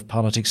side of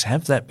politics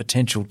have that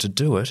potential to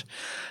do it.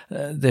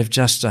 They've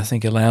just, I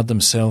think, allowed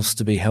themselves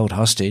to be held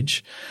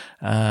hostage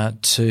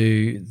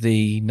to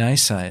the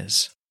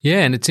naysayers.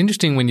 Yeah, and it's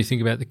interesting when you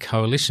think about the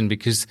coalition,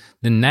 because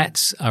the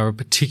Nats are a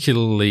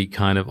particularly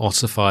kind of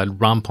ossified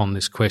rump on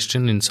this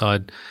question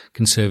inside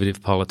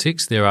conservative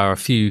politics. There are a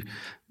few,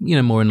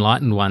 more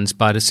enlightened ones,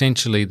 but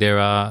essentially the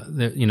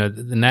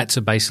Nats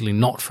are basically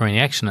not for any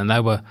action, and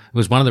it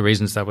was one of the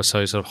reasons they were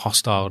so sort of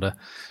hostile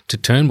to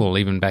Turnbull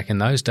even back in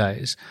those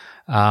days.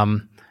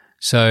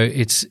 So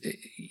it's,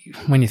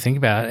 when you think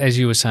about it, as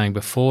you were saying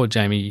before,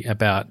 Jamie,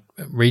 about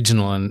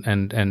regional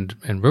and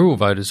rural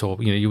voters, or,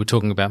 you were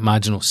talking about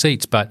marginal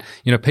seats, but,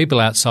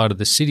 people outside of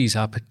the cities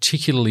are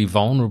particularly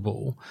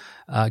vulnerable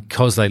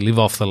because they live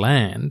off the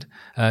land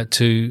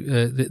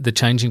to the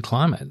changing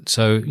climate.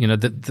 So,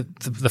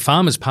 the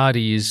Farmers'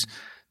 Party is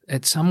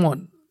somewhat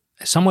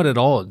at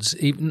odds,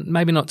 even,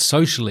 maybe not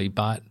socially,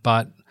 but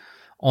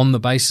on the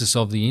basis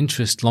of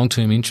the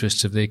long-term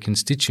interests of their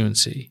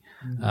constituency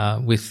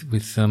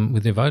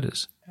with their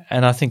voters.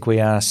 And I think we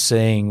are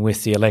seeing,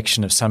 with the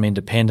election of some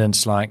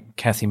independents like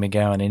Cathy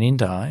McGowan in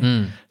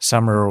Indi,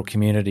 some rural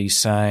communities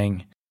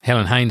saying...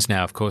 Helen Haynes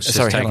now, of course,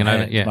 has taken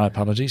over. Yeah. My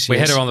apologies. We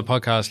had her on the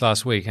podcast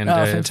last week, and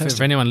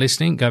for anyone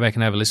listening, go back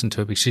and have a listen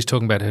to it, because she's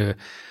talking about her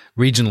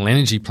regional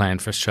energy plan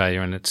for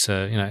Australia, and it's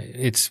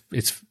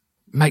it's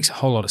makes a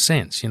whole lot of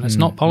sense. It's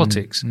not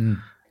politics;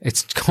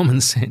 it's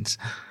common sense.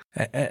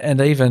 And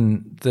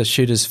even the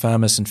Shooters,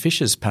 Farmers and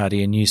Fishers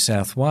Party in New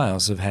South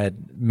Wales have had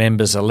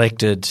members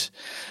elected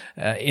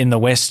in the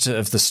west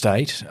of the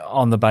state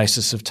on the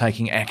basis of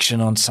taking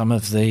action on some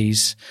of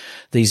these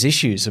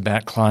issues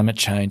about climate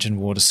change and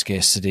water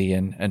scarcity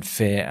and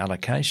fair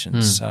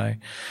allocations. So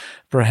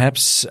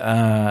perhaps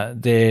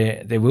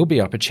there will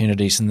be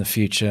opportunities in the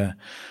future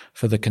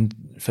for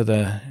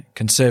the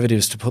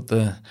Conservatives to put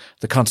the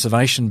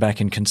conservation back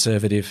in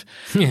Conservative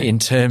in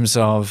terms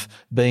of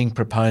being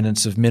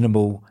proponents of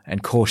minimal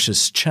and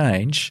cautious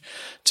change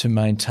to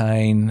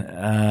maintain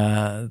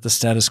the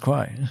status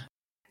quo.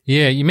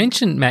 Yeah, you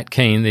mentioned Matt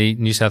Keane, the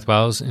New South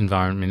Wales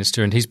Environment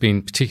Minister, and he's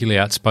been particularly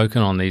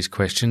outspoken on these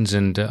questions,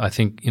 and I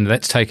think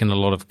that's taken a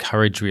lot of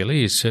courage,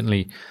 really. He's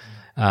certainly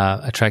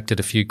attracted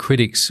a few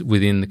critics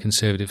within the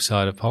Conservative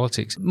side of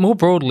politics. More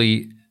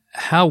broadly,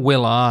 how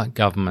well are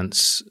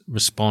governments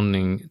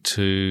responding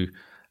to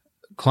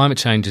climate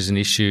change as an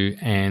issue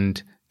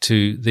and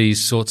to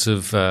these sorts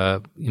of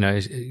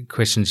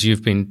questions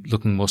you've been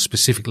looking more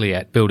specifically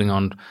at, building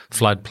on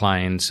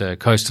floodplains,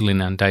 coastal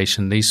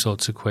inundation, these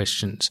sorts of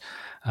questions,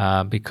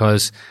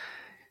 because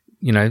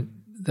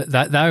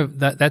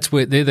that's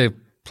where they're the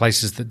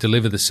places that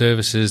deliver the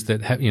services,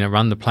 that have,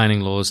 run the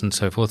planning laws and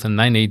so forth, and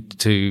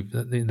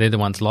they're the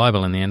ones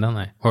liable in the end, aren't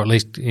they? Or at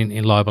least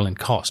in liable in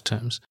cost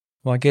terms.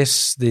 Well, I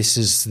guess this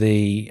is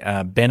the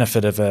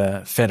benefit of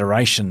a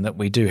federation, that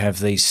we do have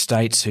these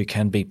states who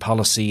can be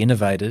policy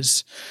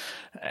innovators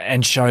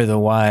and show the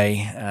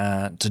way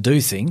to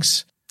do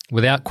things.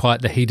 Without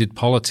quite the heated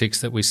politics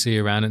that we see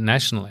around it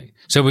nationally.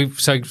 So we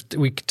take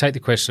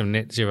the question of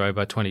net zero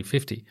by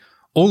 2050.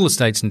 All the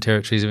states and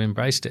territories have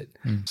embraced it.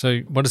 So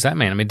what does that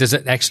mean? I mean, does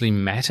it actually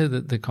matter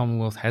that the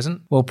Commonwealth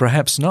hasn't? Well,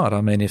 perhaps not.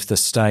 I mean, if the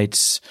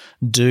states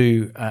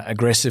do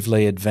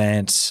aggressively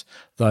advance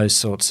those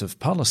sorts of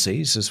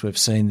policies, as we've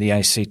seen the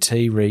ACT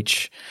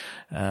reach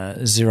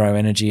zero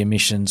energy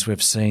emissions,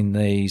 we've seen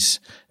these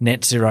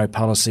net zero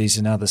policies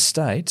in other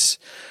states,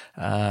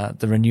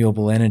 the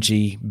renewable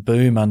energy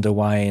boom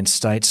underway in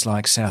states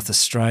like South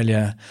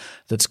Australia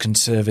that's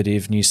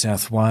Conservative, New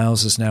South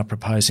Wales is now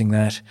proposing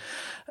that.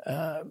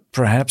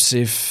 Perhaps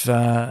if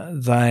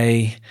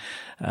they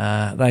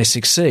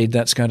succeed,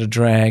 that's going to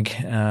drag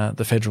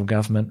the federal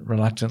government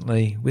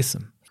reluctantly with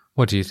them.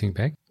 What do you think,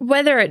 Beck?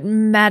 Whether it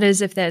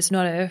matters if there's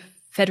not a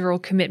federal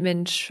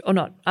commitment or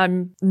not,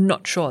 I'm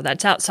not sure.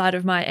 That's outside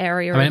of my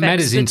area of expertise. It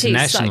matters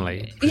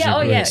internationally.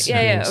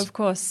 Yeah, of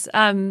course.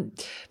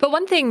 But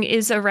one thing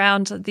is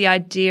around the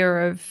idea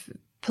of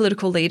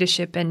political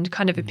leadership and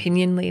kind of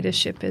opinion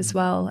leadership as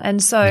well.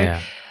 And so,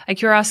 like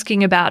you're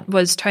asking about,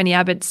 was Tony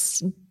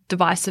Abbott's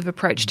divisive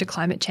approach to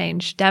climate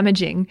change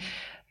damaging?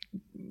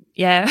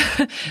 Yeah.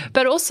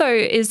 But also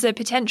is there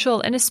potential,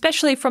 and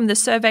especially from the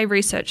survey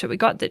research that we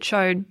got that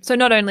showed, so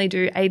not only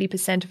do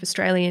 80% of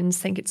Australians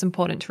think it's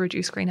important to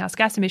reduce greenhouse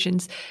gas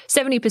emissions,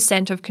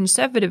 70% of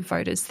Conservative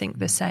voters think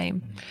the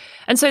same.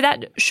 And so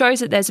that shows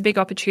that there's a big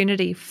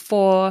opportunity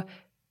for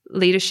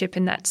leadership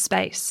in that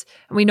space.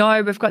 And we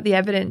know we've got the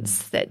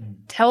evidence that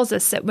tells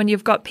us that when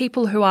you've got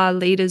people who are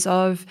leaders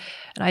of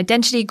an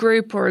identity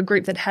group or a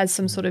group that has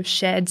some sort of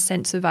shared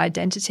sense of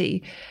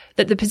identity,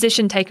 that the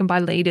position taken by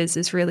leaders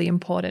is really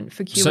important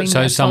for cueing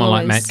So someone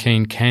followers. like Matt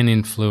Keane can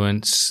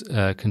influence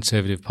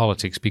Conservative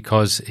politics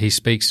because he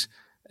speaks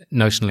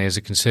notionally as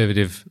a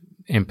Conservative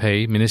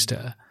MP,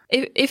 minister.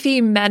 If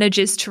he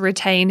manages to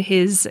retain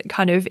his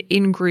kind of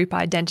in-group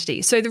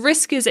identity. So the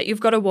risk is that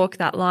you've got to walk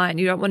that line.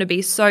 You don't want to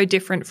be so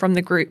different from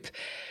the group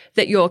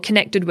that you're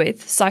connected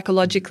with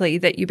psychologically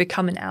that you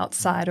become an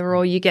outsider,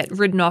 or you get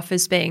written off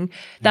as being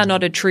they're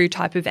not a true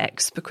type of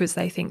X because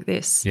they think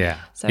this. Yeah,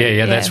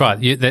 that's right.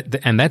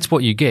 And that's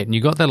what you get. And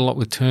you got that a lot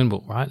with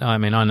Turnbull, right? I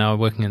mean, I know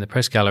working in the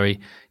press gallery,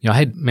 I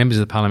had members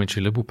of the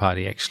Parliamentary Liberal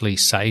Party actually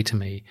say to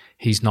me,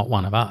 he's not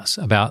one of us,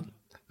 about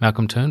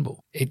Malcolm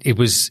Turnbull. It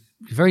was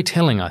very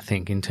telling, I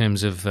think, in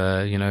terms of,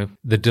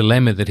 the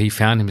dilemma that he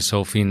found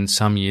himself in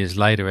some years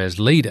later as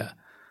leader.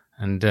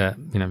 And,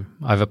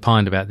 I've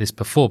opined about this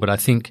before, but I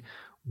think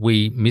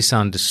we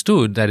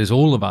misunderstood, that is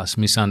all of us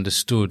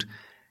misunderstood,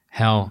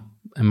 how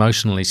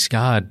emotionally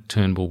scarred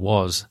Turnbull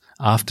was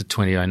after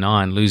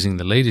 2009, losing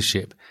the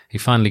leadership. He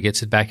finally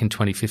gets it back in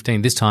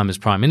 2015, this time as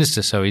Prime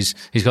Minister, so he's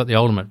got the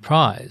ultimate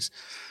prize.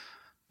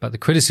 But the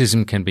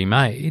criticism can be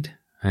made.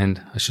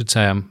 And I should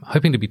say I'm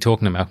hoping to be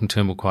talking to Malcolm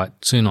Turnbull quite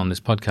soon on this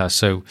podcast,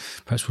 so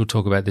perhaps we'll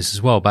talk about this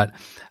as well. But,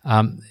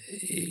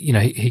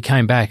 he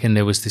came back and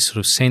there was this sort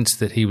of sense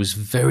that he was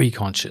very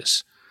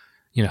conscious,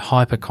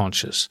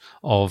 hyper-conscious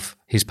of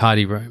his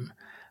party room.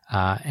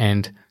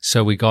 And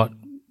so we got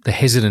the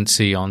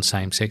hesitancy on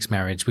same-sex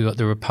marriage. We got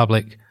the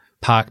Republic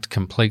parked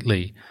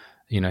completely.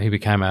 He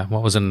became an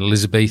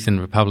Elizabethan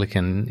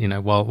Republican,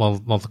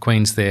 while the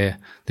Queen's there,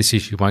 this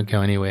issue won't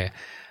go anywhere.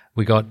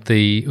 We got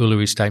the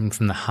Uluru Statement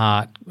from the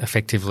Heart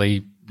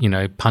effectively,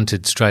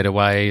 punted straight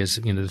away as,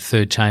 the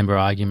third chamber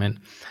argument.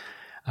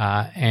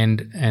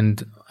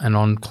 And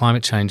on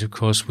climate change, of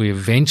course, we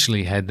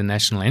eventually had the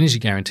National Energy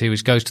Guarantee,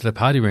 which goes to the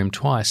party room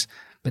twice,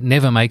 but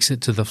never makes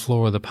it to the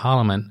floor of the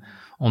Parliament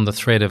on the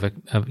threat of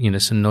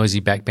some noisy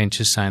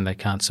backbenchers saying they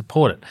can't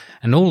support it.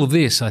 And all of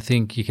this, I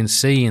think you can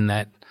see in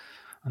that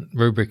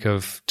rubric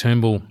of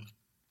Turnbull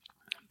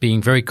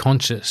being very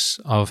conscious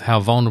of how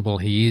vulnerable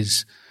he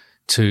is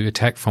to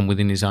attack from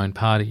within his own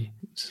party.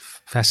 It's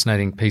a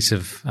fascinating piece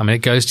of, it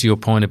goes to your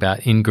point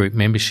about in-group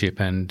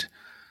membership and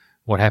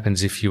what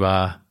happens if you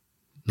are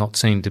not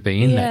seen to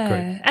be in that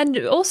group.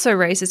 And also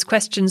raises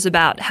questions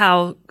about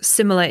how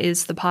similar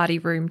is the party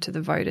room to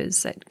the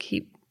voters that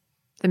keep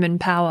them in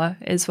power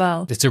as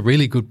well. That's a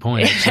really good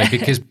point, actually,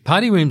 because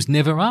party rooms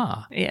never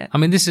are. Yeah.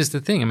 This is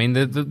the thing.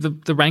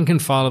 The rank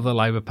and file of the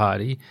Labor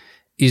Party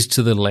is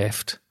to the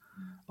left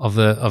of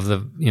the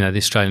the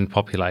Australian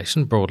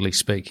population, broadly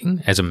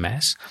speaking, as a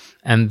mass,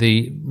 and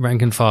the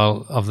rank and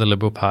file of the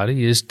Liberal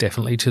Party is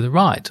definitely to the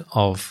right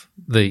of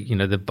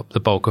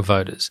the bulk of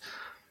voters.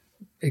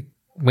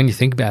 When you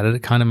think about it,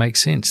 it kind of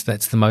makes sense.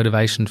 That's the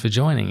motivation for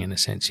joining, in a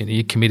sense.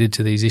 You're committed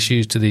to these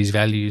issues, to these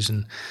values,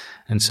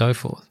 and so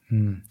forth.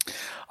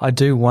 I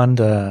do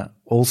wonder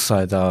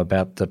also, though,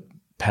 about the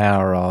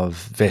power of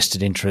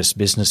vested interests,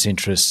 business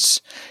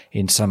interests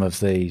in some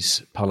of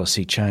these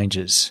policy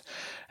changes.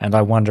 And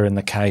I wonder, in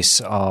the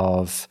case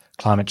of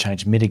climate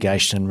change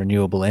mitigation and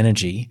renewable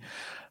energy,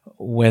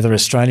 whether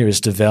Australia is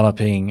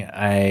developing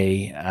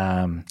a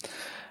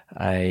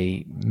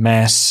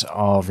mass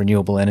of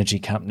renewable energy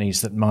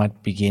companies that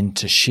might begin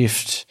to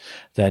shift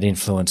that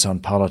influence on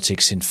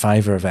politics in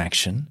favour of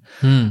action.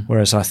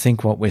 Whereas I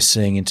think what we're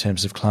seeing in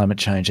terms of climate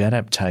change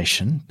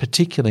adaptation,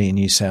 particularly in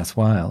New South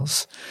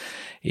Wales,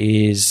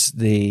 is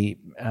the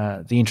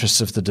interests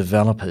of the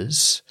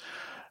developers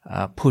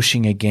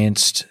pushing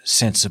against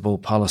sensible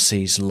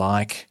policies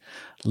like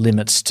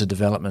limits to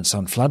developments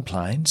on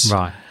floodplains,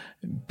 right?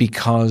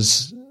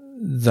 Because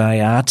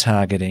they are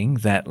targeting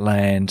that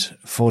land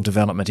for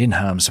development in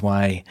harm's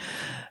way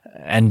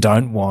and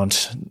don't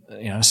want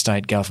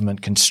state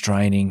government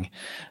constraining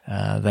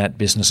that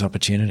business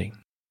opportunity.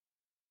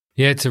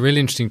 Yeah, it's a really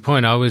interesting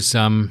point. I was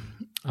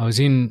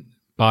in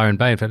Byron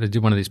Bay. In fact, I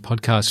did one of these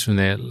podcasts from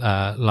there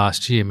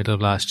middle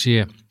of last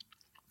year,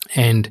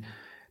 and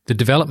the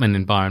development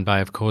in Byron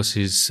Bay, of course,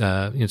 is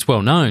it's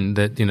well known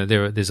that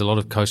there's a lot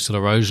of coastal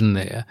erosion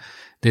there.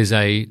 There's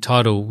a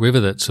tidal river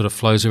that sort of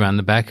flows around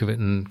the back of it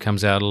and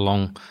comes out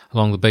along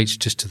the beach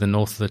just to the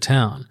north of the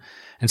town.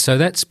 And so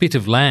that spit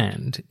of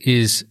land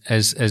is,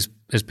 as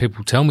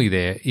people tell me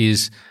there,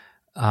 is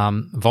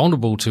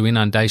vulnerable to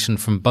inundation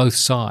from both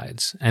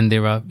sides. And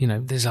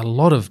there's a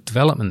lot of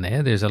development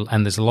there. There's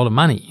a lot of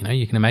money.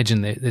 You can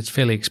imagine that it's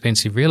fairly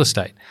expensive real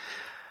estate.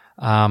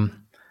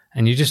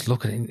 And you just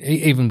look at it,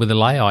 even with a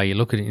lay eye, you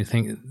look at it and you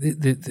think,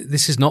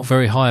 this is not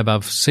very high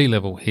above sea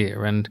level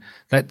here. And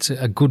that's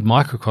a good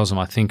microcosm,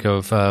 I think,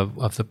 of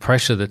the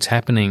pressure that's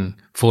happening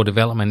for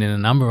development in a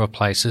number of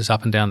places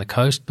up and down the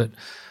coast, but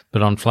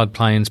on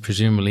floodplains,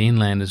 presumably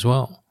inland as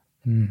well.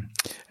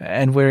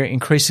 And we're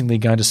increasingly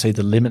going to see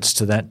the limits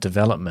to that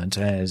development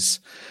as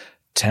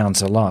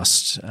towns are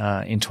lost.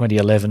 In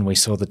 2011, we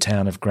saw the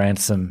town of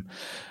Grantham,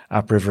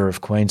 upriver of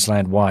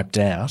Queensland, wiped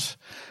out.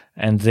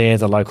 And there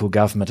the local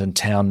government and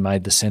town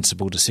made the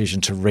sensible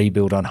decision to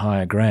rebuild on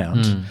higher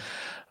ground.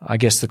 I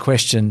guess the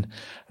question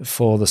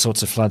for the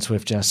sorts of floods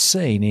we've just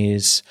seen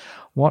is,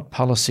 what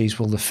policies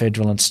will the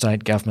federal and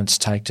state governments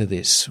take to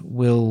this?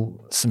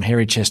 Will some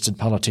hairy-chested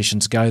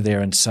politicians go there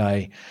and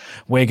say,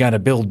 we're going to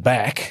build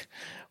back,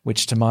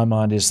 which to my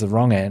mind is the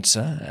wrong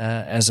answer,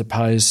 as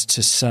opposed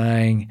to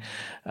saying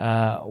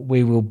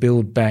we will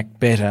build back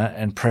better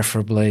and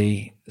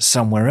preferably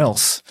somewhere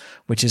else,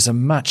 which is a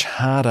much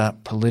harder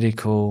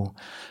political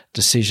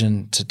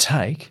decision to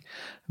take,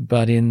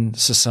 but in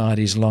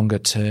society's longer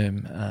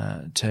term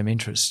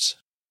interests.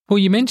 Well,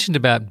 you mentioned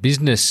about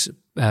business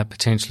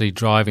potentially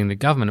driving the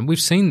government, and we've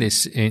seen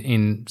this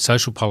in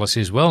social policy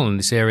as well. In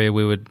this area,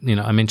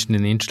 I mentioned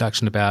in the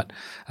introduction about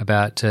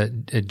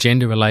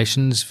gender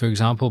relations, for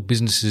example,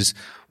 businesses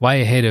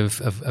way ahead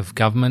of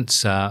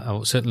governments,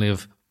 or certainly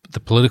of the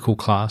political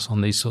class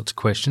on these sorts of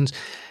questions.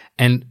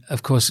 And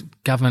of course,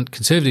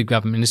 conservative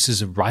government ministers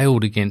have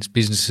railed against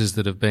businesses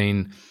that have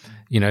been,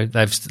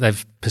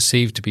 they've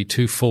perceived to be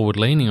too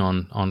forward-leaning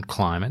on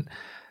climate.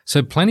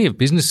 So plenty of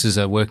businesses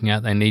are working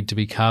out they need to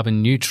be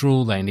carbon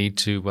neutral. They need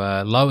to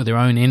lower their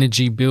own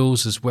energy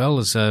bills as well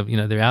as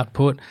their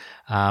output.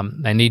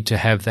 They need to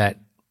have that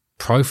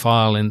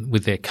profile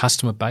with their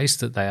customer base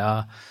that they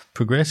are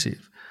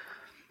progressive.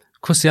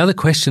 Of course, the other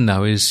question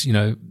though is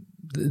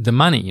the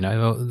money.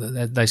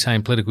 They say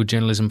in political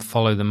journalism,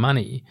 follow the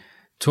money.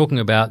 Talking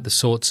about the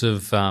sorts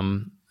of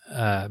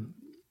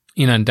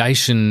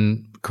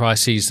inundation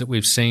crises that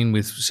we've seen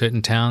with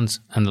certain towns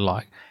and the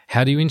like.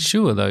 How do you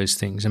ensure those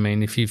things? I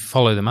mean, if you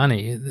follow the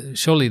money,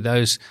 surely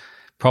those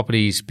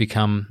properties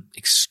become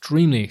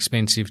extremely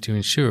expensive to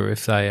insure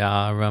if they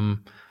are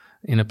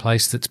in a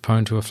place that's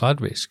prone to a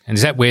flood risk. And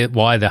is that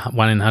why the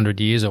 1 in 100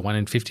 years or 1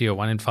 in 50 or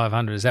 1 in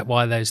 500, is that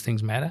why those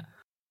things matter?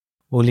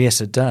 Well,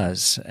 yes, it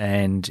does.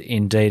 And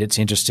indeed, it's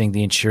interesting,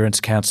 the Insurance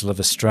Council of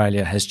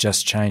Australia has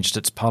just changed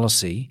its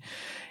policy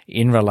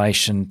in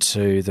relation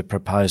to the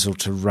proposal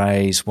to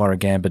raise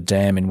Warragamba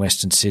Dam in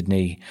Western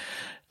Sydney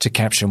to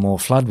capture more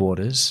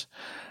floodwaters.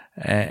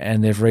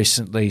 And they've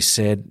recently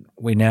said,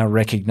 we now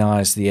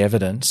recognise the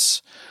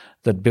evidence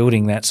that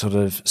building that sort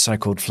of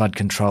so-called flood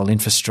control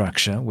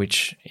infrastructure,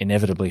 which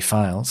inevitably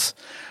fails,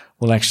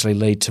 will actually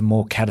lead to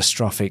more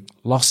catastrophic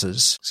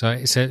losses. So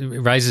it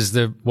raises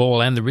the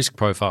wall and the risk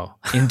profile.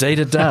 Indeed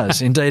it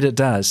does. Indeed it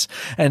does.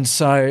 And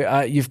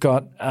so you've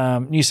got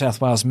New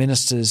South Wales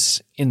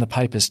ministers in the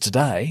papers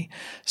today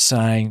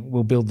saying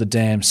we'll build the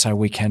dam so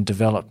we can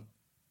develop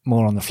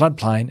more on the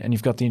floodplain, and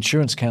you've got the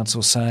Insurance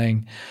Council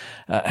saying,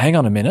 hang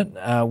on a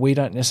minute, we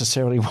don't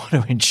necessarily want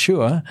to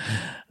insure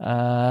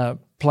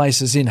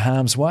places in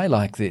harm's way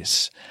like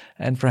this.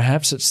 And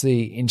perhaps it's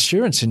the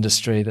insurance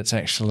industry that's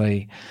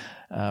actually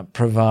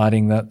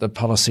providing the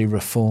policy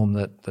reform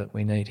that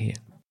we need here.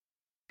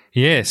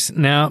 Yes.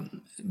 Now,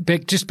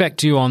 just back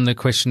to you on the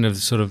question of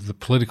sort of the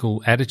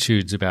political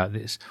attitudes about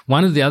this.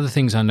 One of the other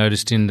things I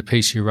noticed in the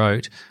piece you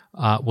wrote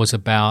was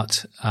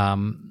about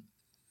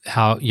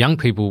how young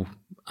people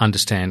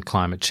understand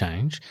climate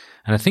change.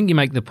 And I think you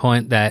make the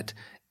point that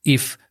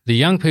if the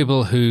young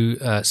people who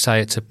say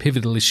it's a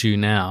pivotal issue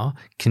now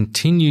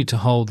continue to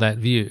hold that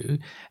view,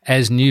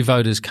 as new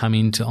voters come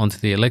onto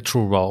the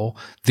electoral roll,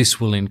 this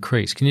will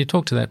increase. Can you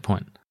talk to that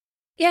point?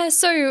 Yeah,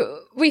 so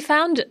we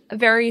found a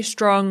very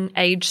strong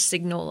age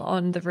signal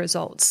on the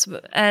results.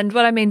 And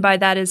what I mean by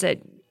that is that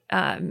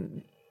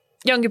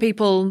younger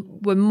people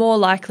were more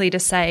likely to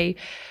say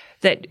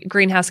that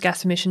greenhouse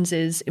gas emissions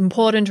is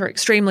important or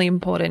extremely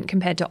important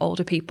compared to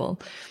older people.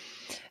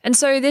 And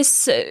so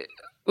this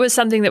was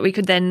something that we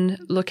could then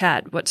look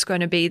at what's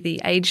going to be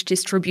the age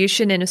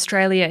distribution in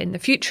Australia in the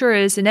future,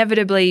 as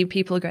inevitably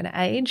people are going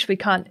to age. We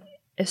can't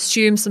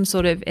assume some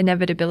sort of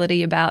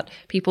inevitability about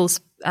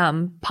people's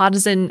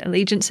partisan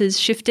allegiances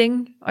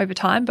shifting over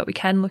time, but we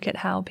can look at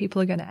how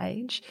people are going to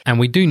age. And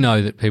we do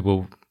know that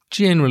people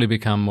generally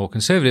become more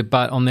conservative,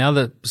 but on the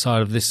other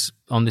side of this,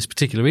 on this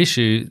particular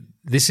issue,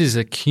 this is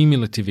a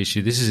cumulative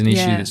issue. This is an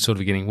issue that's sort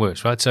of getting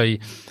worse, right? So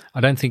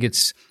I don't think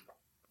it's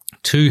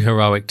too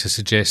heroic to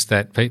suggest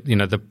that,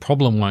 the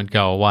problem won't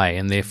go away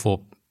and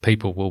therefore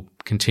people will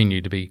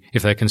continue to be,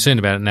 if they're concerned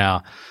about it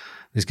now,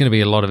 there's going to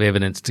be a lot of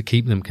evidence to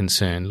keep them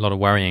concerned, a lot of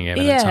worrying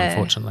evidence,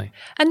 unfortunately.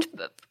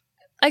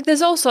 And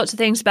there's all sorts of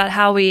things about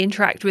how we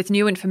interact with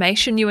new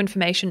information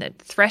that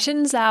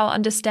threatens our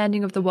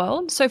understanding of the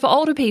world. So for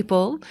older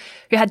people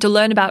who had to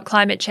learn about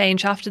climate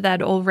change after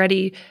they'd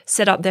already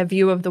set up their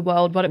view of the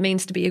world, what it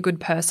means to be a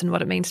good person,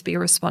 what it means to be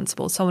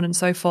responsible, so on and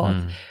so forth,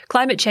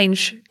 climate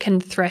change can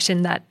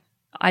threaten that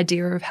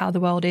idea of how the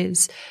world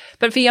is.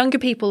 But for younger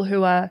people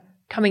who are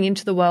coming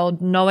into the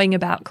world knowing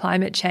about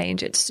climate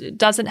change, it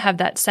doesn't have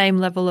that same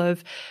level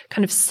of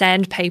kind of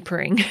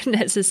sandpapering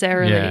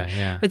necessarily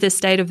with the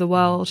state of the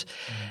world.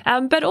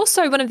 But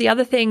also one of the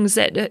other things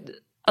that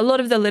a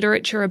lot of the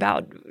literature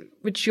about,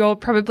 which you're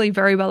probably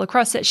very well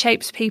across, that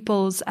shapes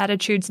people's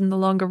attitudes in the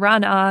longer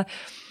run are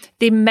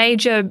the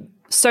major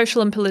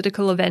social and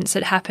political events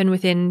that happen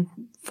within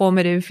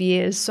formative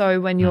years. So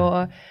when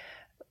you're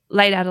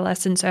late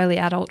adolescence, early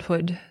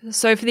adulthood.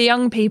 So for the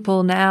young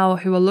people now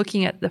who are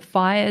looking at the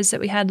fires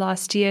that we had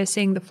last year,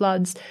 seeing the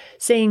floods,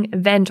 seeing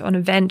event on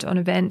event on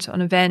event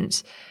on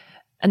event,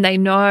 and they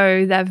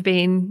know they've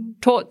been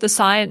taught the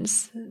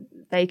science,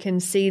 they can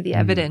see the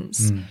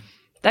evidence.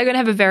 They're going to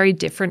have a very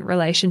different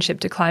relationship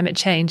to climate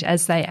change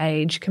as they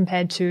age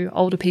compared to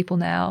older people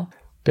now.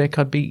 Beck,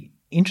 I'd be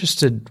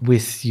interested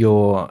with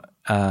your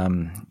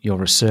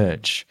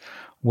research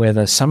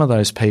whether some of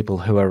those people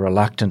who are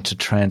reluctant to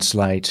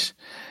translate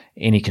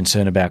any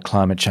concern about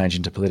climate change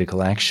into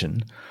political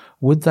action,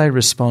 would they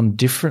respond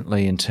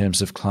differently in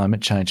terms of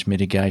climate change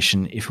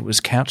mitigation if it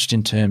was couched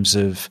in terms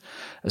of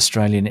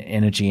Australian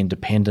energy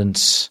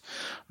independence,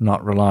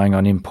 not relying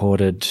on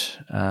imported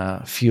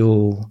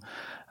fuel,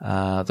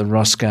 the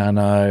Ross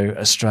Garnaut,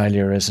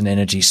 Australia as an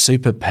energy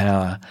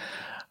superpower?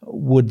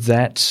 Would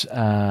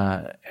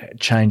that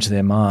change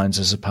their minds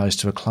as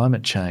opposed to a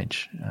climate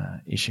change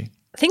issue?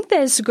 I think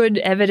there's good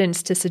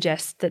evidence to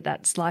suggest that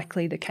that's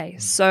likely the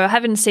case. So I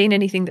haven't seen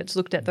anything that's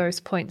looked at those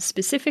points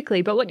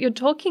specifically, but what you're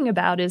talking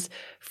about is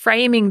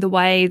framing the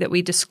way that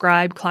we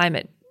describe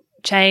climate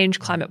change,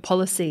 climate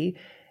policy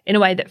in a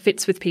way that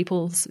fits with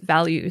people's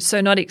values. So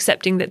not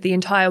accepting that the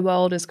entire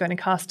world is going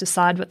to cast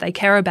aside what they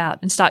care about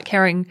and start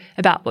caring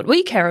about what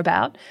we care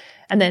about,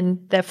 and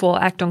then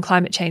therefore act on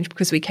climate change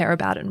because we care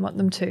about it and want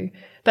them to.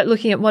 But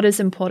looking at what is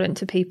important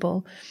to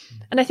people.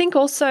 And I think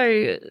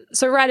also,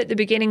 so right at the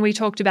beginning, we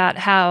talked about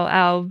how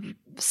our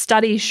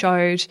study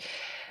showed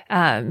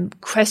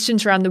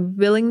questions around the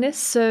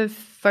willingness of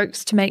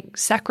folks to make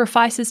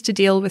sacrifices to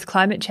deal with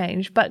climate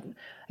change. But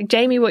like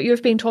Jamie, what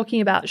you've been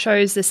talking about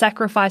shows the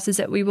sacrifices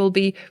that we will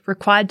be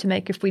required to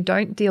make if we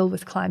don't deal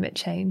with climate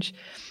change.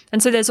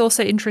 And so there's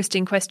also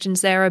interesting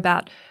questions there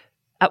about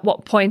at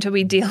what point are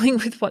we dealing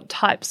with what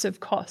types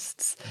of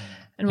costs?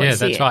 Yeah,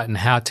 that's right. And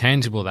how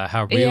tangible they are,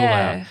 how real they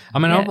are. I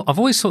mean, I've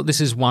always thought this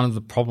is one of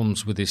the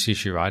problems with this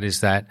issue, right,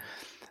 is that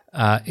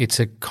it's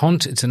an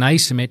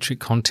asymmetric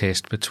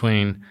contest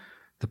between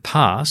the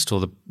past,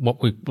 or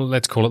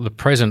let's call it the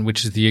present,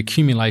 which is the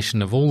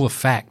accumulation of all the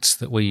facts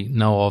that we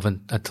know of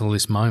until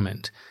this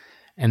moment,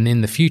 and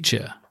then the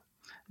future.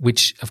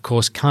 which of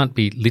course can't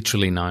be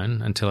literally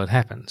known until it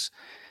happens.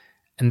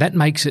 And that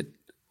makes it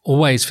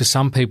always, for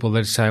some people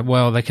that say,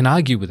 well, they can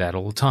argue with that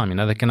all the time.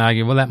 They can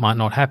argue, well, that might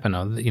not happen.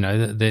 Or,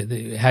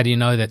 how do you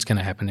know that's going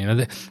to happen?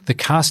 The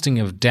casting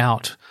of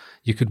doubt,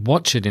 you could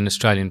watch it in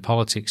Australian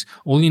politics.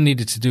 All you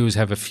needed to do is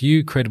have a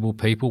few credible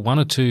people, one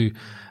or two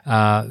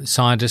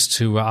scientists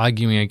who were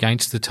arguing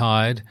against the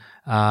tide,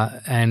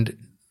 and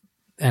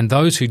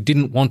those who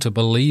didn't want to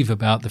believe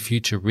about the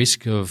future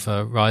risk of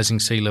rising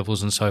sea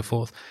levels and so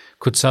forth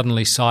could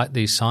suddenly cite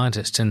these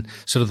scientists, and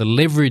sort of the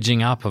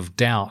leveraging up of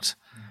doubt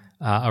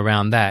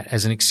around that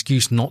as an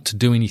excuse not to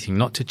do anything,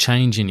 not to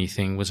change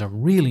anything, was a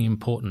really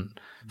important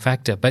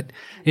factor. But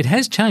it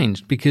has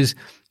changed because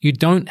you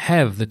don't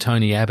have the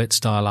Tony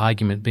Abbott-style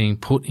argument being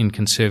put in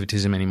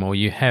conservatism anymore.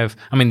 You have,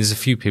 there's a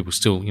few people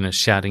still,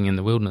 shouting in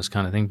the wilderness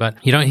kind of thing, but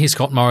you don't hear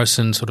Scott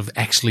Morrison sort of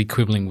actually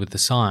quibbling with the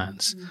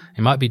science.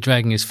 He might be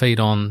dragging his feet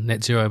on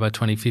net zero by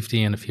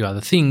 2050 and a few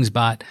other things,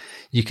 but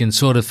you can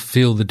sort of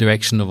feel the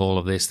direction of all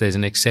of this. There's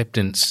an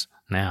acceptance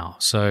now.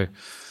 So,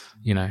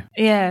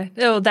 Yeah.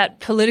 That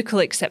political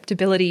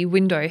acceptability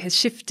window has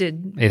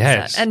shifted. It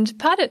has. And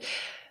part of,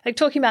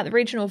 talking about the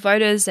regional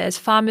voters, there's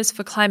Farmers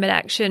for Climate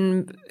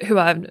Action who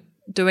are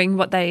doing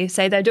what they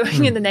say they're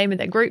doing in the name of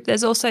their group.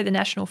 There's also the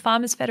National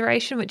Farmers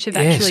Federation, which have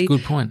actually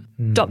good point.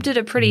 adopted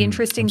a pretty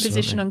interesting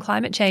position on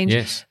climate change.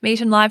 Yes.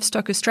 Meat and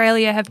Livestock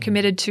Australia have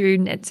committed to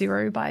net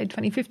zero by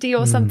 2050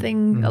 or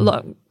something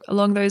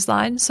along those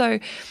lines. So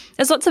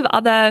there's lots of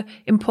other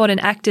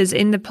important actors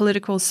in the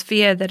political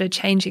sphere that are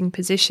changing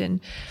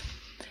position.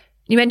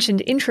 You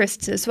mentioned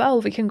interests as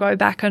well. We can go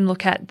back and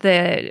look at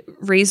the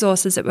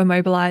resources that were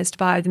mobilised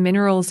by the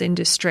minerals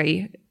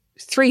industry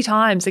 3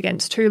 times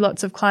against 2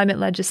 lots of climate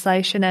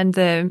legislation and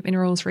the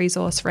minerals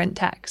resource rent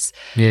tax.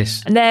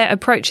 Yes. And their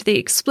approach, the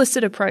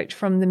explicit approach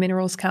from the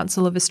Minerals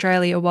Council of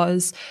Australia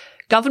was,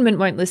 government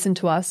won't listen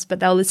to us, but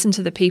they'll listen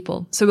to the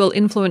people. So we'll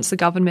influence the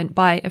government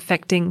by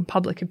affecting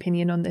public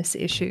opinion on this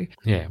issue.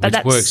 Yeah, which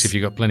works if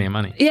you've got plenty of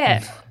money.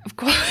 Yeah, of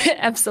course,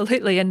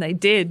 absolutely, and they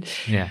did.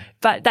 Yeah.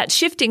 But that's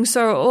shifting.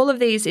 So all of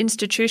these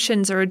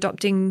institutions are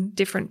adopting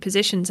different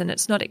positions, and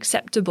it's not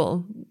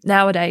acceptable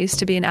nowadays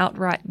to be an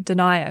outright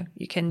denier.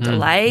 You can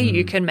delay,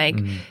 you can make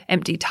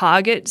empty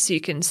targets,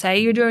 you can say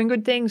you're doing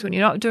good things when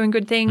you're not doing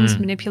good things,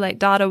 manipulate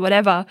data,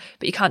 whatever,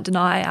 but you can't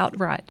deny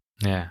outright.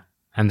 Yeah.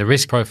 And the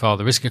risk profile,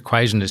 the risk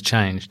equation has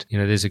changed.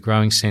 There's a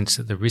growing sense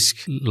that the risk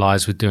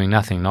lies with doing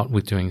nothing, not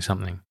with doing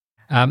something.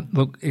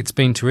 Look, it's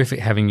been terrific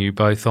having you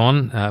both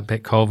on,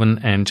 Beck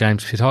Colvin and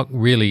James Pittock.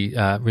 Really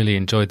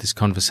enjoyed this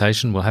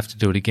conversation. We'll have to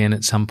do it again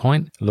at some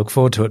point. Look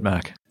forward to it,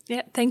 Mark.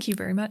 Yeah, thank you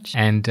very much.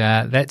 And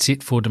that's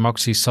it for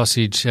Democracy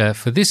Sausage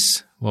for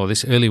this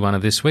early one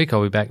of this week.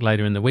 I'll be back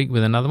later in the week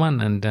with another one.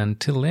 And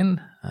until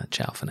then,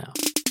 ciao for now.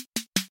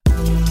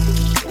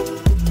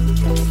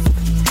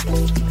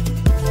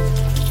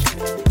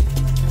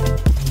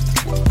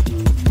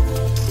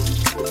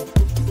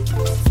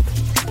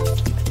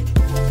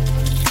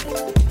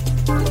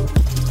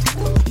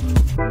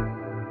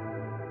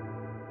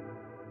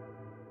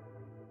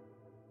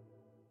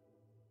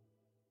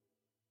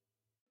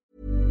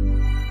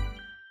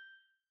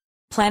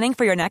 Planning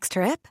for your next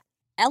trip?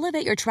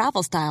 Elevate your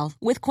travel style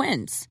with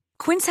Quince.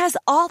 Quince has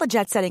all the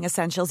jet-setting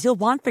essentials you'll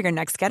want for your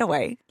next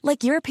getaway,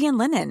 like European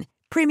linen,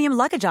 premium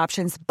luggage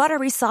options,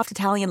 buttery soft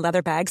Italian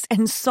leather bags,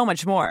 and so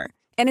much more.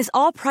 And is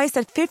all priced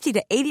at 50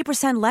 to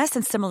 80% less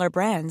than similar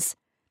brands.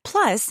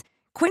 Plus,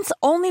 Quince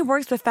only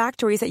works with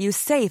factories that use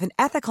safe and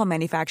ethical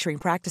manufacturing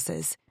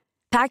practices.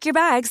 Pack your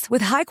bags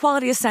with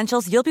high-quality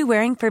essentials you'll be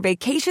wearing for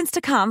vacations to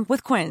come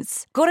with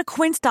Quince. Go to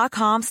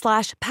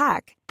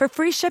quince.com/pack for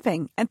free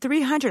shipping and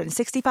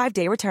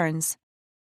 365-day returns.